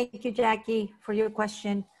 Thank you, Jackie, for your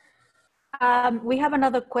question. We have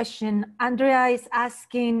another question. Andrea is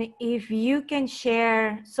asking if you can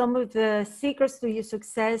share some of the secrets to your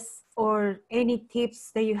success or any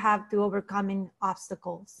tips that you have to overcoming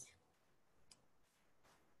obstacles.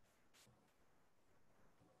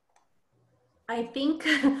 I think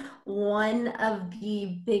one of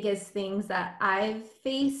the biggest things that I've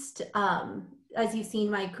faced, as you've seen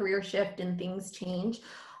my career shift and things change,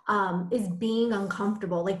 is being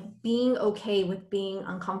uncomfortable, like being okay with being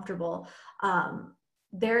uncomfortable.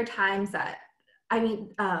 There are times that, how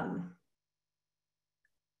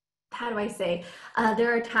do I say?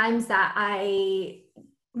 There are times that I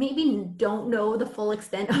maybe don't know the full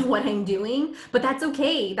extent of what I'm doing, but that's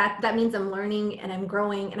okay. That means I'm learning and I'm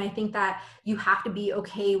growing. And I think that you have to be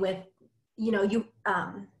okay with, you know, you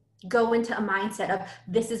go into a mindset of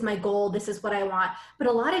this is my goal, this is what I want. But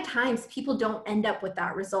a lot of times people don't end up with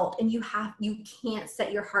that result, and you can't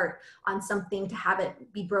set your heart on something to have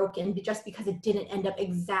it be broken just because it didn't end up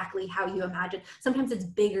exactly how you imagined. Sometimes it's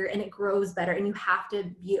bigger and it grows better, and you have to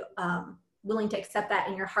be willing to accept that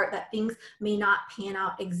in your heart, that things may not pan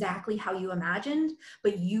out exactly how you imagined,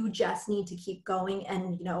 but you just need to keep going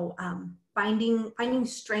and, you know, finding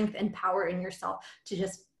strength and power in yourself to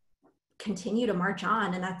just continue to march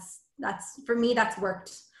on. And that's for me, that's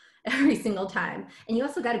worked every single time. And you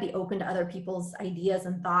also got to be open to other people's ideas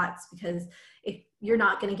and thoughts, because if you're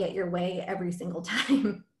not going to get your way every single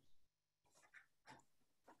time.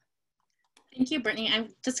 Thank you, Brittany. I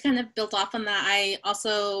just kind of built off on that. I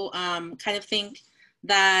also kind of think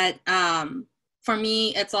that for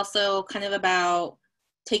me, it's also kind of about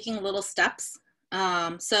taking little steps.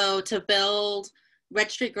 So to build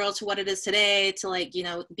Red Street Girl to what it is today, to, like, you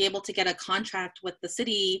know, be able to get a contract with the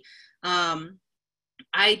city,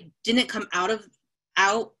 I didn't come out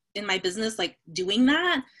in my business like doing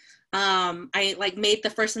that. I like made the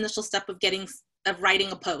first initial step of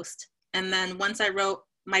writing a post, and then once I wrote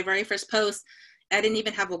my very first post, I didn't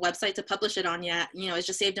even have a website to publish it on yet. You know, it's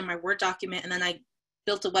just saved in my Word document, and then I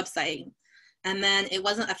built a website, and then it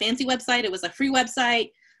wasn't a fancy website; it was a free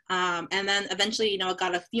website. And then eventually, you know, I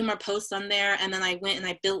got a few more posts on there, and then I went and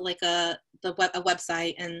I built like a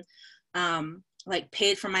website, and like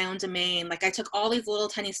paid for my own domain. Like I took all these little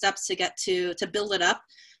tiny steps to build it up,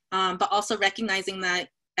 but also recognizing that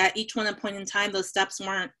at each one point in time, those steps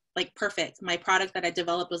weren't like perfect. My product that I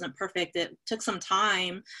developed wasn't perfect. It took some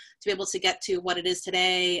time to be able to get to what it is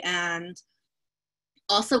today, and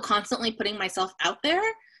also constantly putting myself out there,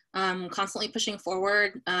 constantly pushing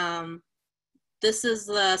forward. This is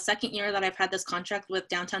the second year that I've had this contract with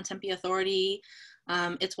Downtown Tempe Authority.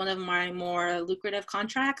 It's one of my more lucrative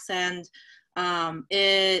contracts, and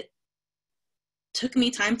it took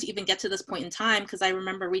me time to even get to this point in time, because I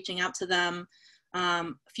remember reaching out to them a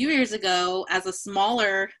few years ago I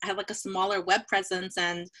had like a smaller web presence,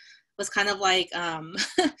 and was kind of like,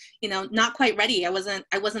 you know, not quite ready. I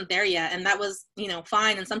wasn't there yet, and that was, you know,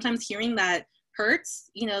 fine. And sometimes hearing that hurts,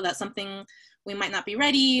 you know, that something we might not be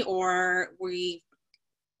ready, or we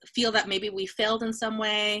feel that maybe we failed in some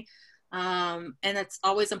way. And it's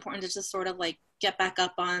always important to just sort of like get back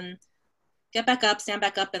up on get back up, stand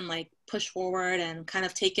back up, and like push forward and kind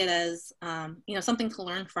of take it as, you know, something to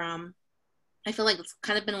learn from. I feel like it's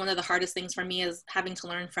kind of been one of the hardest things for me, is having to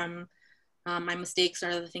learn from my mistakes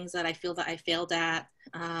or the things that I feel that I failed at,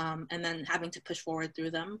 and then having to push forward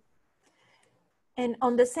through them. And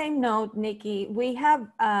on the same note, Nikki, we have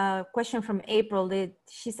a question from April that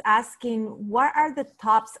she's asking, what are the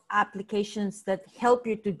top applications that help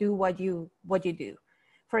you to do what you do?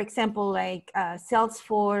 For example, like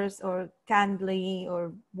Salesforce or Candly,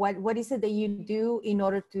 or what is it that you do in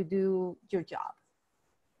order to do your job?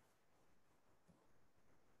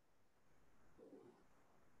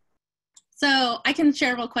 So I can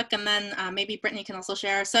share real quick, and then maybe Brittany can also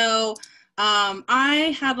share. So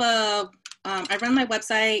I have I run my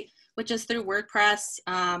website, which is through WordPress,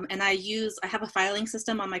 and I have a filing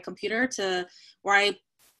system on my computer where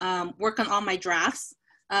I work on all my drafts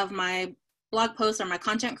of my blog posts or my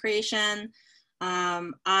content creation.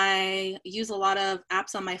 I use a lot of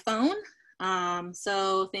apps on my phone,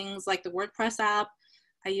 so things like the WordPress app.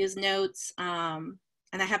 I use Notes,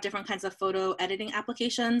 and I have different kinds of photo editing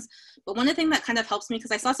applications. But one of the things that kind of helps me,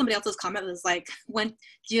 because I saw somebody else's comment was like, when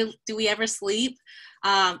do we ever sleep?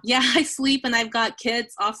 Yeah, I sleep, and I've got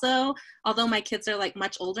kids also, although my kids are like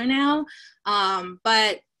much older now.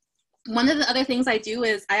 But one of the other things I do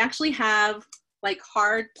is I actually have like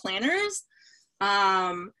hard planners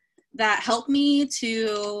that help me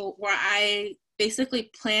where I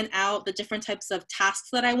basically plan out the different types of tasks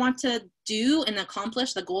that I want to do and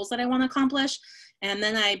accomplish, the goals that I want to accomplish. And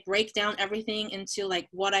then I break down everything into like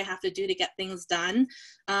what I have to do to get things done.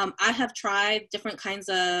 I have tried different kinds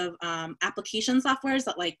of application softwares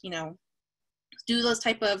that, like, you know, do those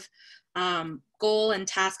type of goal and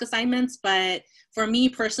task assignments. But for me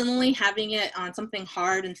personally, having it on something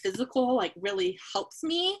hard and physical like really helps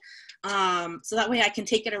me. So that way I can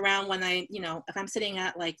take it around when if I'm sitting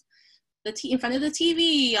at like in front of the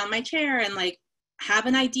TV on my chair and like have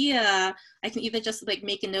an idea, I can either just like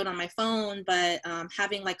make a note on my phone, but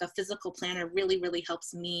having like a physical planner really, really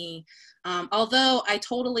helps me. Although I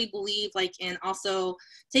totally believe like in also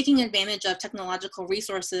taking advantage of technological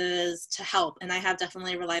resources to help. And I have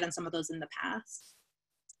definitely relied on some of those in the past.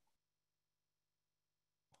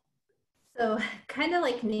 So kind of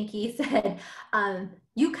like Nikki said,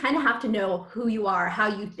 you kind of have to know who you are,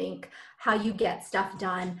 how you think, how you get stuff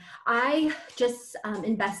done. I just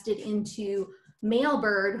invested into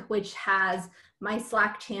Mailbird, which has my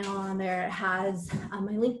Slack channel on there. It has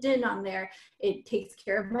my LinkedIn on there. It takes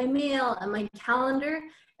care of my mail and my calendar.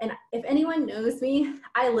 And if anyone knows me,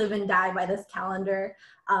 I live and die by this calendar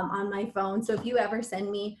on my phone. So if you ever send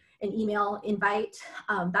me an email invite,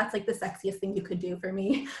 that's like the sexiest thing you could do for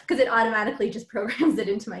me, because it automatically just programs it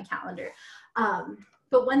into my calendar.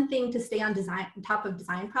 But one thing to stay on top of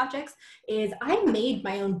design projects is I made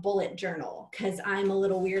my own bullet journal, because I'm a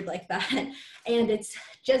little weird like that. And it's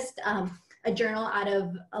just a journal out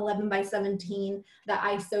of 11 by 17 that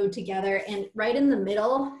I sewed together. And right in the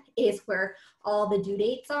middle is where all the due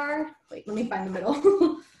dates are. Wait, let me find the middle.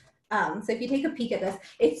 So if you take a peek at this,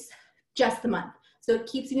 it's just the month. So it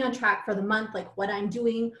keeps me on track for the month, like what I'm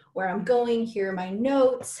doing, where I'm going, here are my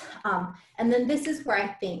notes. And then this is where I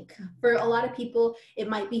think for a lot of people, it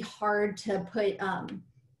might be hard to put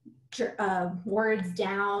words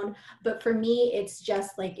down, but for me, it's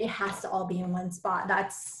just like, it has to all be in one spot.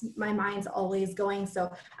 That's, my mind's always going.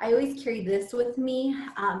 So I always carry this with me,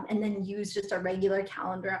 and then use just a regular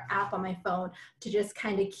calendar app on my phone to just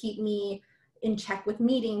kind of keep me in check with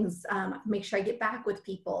meetings, make sure I get back with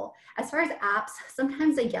people. As far as apps,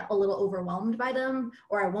 sometimes I get a little overwhelmed by them,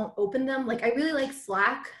 or I won't open them. Like, I really like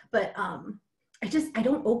Slack, but I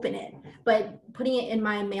don't open it. But putting it in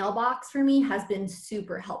my mailbox for me has been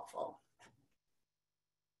super helpful.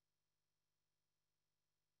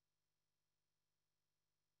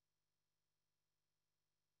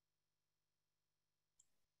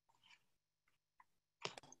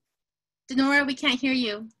 Denora, we can't hear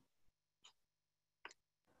you.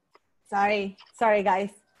 Sorry guys.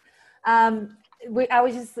 I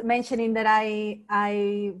was just mentioning that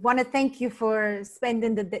I want to thank you for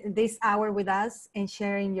spending this hour with us and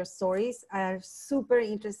sharing your stories. Are super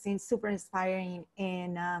interesting, super inspiring,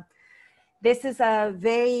 and this is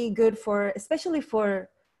very good especially for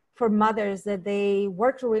mothers, that they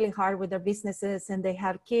work really hard with their businesses and they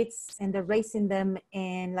have kids and they're raising them.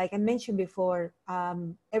 And like I mentioned before,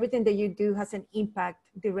 everything that you do has an impact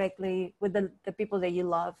directly with the people that you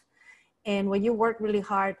love. And when you work really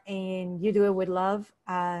hard and you do it with love,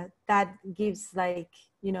 that gives like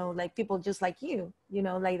people just like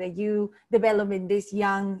like that you develop in these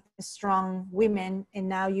young, strong women, and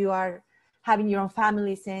now you are having your own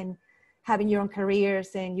families, and having your own careers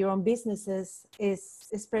and your own businesses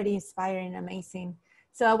is pretty inspiring, amazing.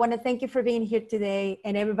 So I want to thank you for being here today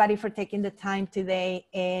and everybody for taking the time today.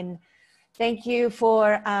 And thank you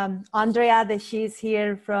for Andrea, that she's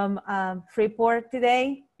here from Freeport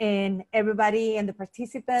today, and everybody and the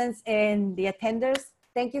participants and the attenders.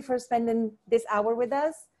 Thank you for spending this hour with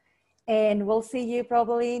us. And we'll see you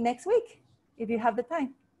probably next week if you have the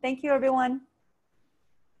time. Thank you, everyone.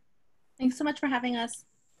 Thanks so much for having us.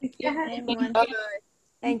 Yeah. Bye, everyone. Bye.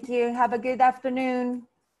 Thank you. Have a good afternoon.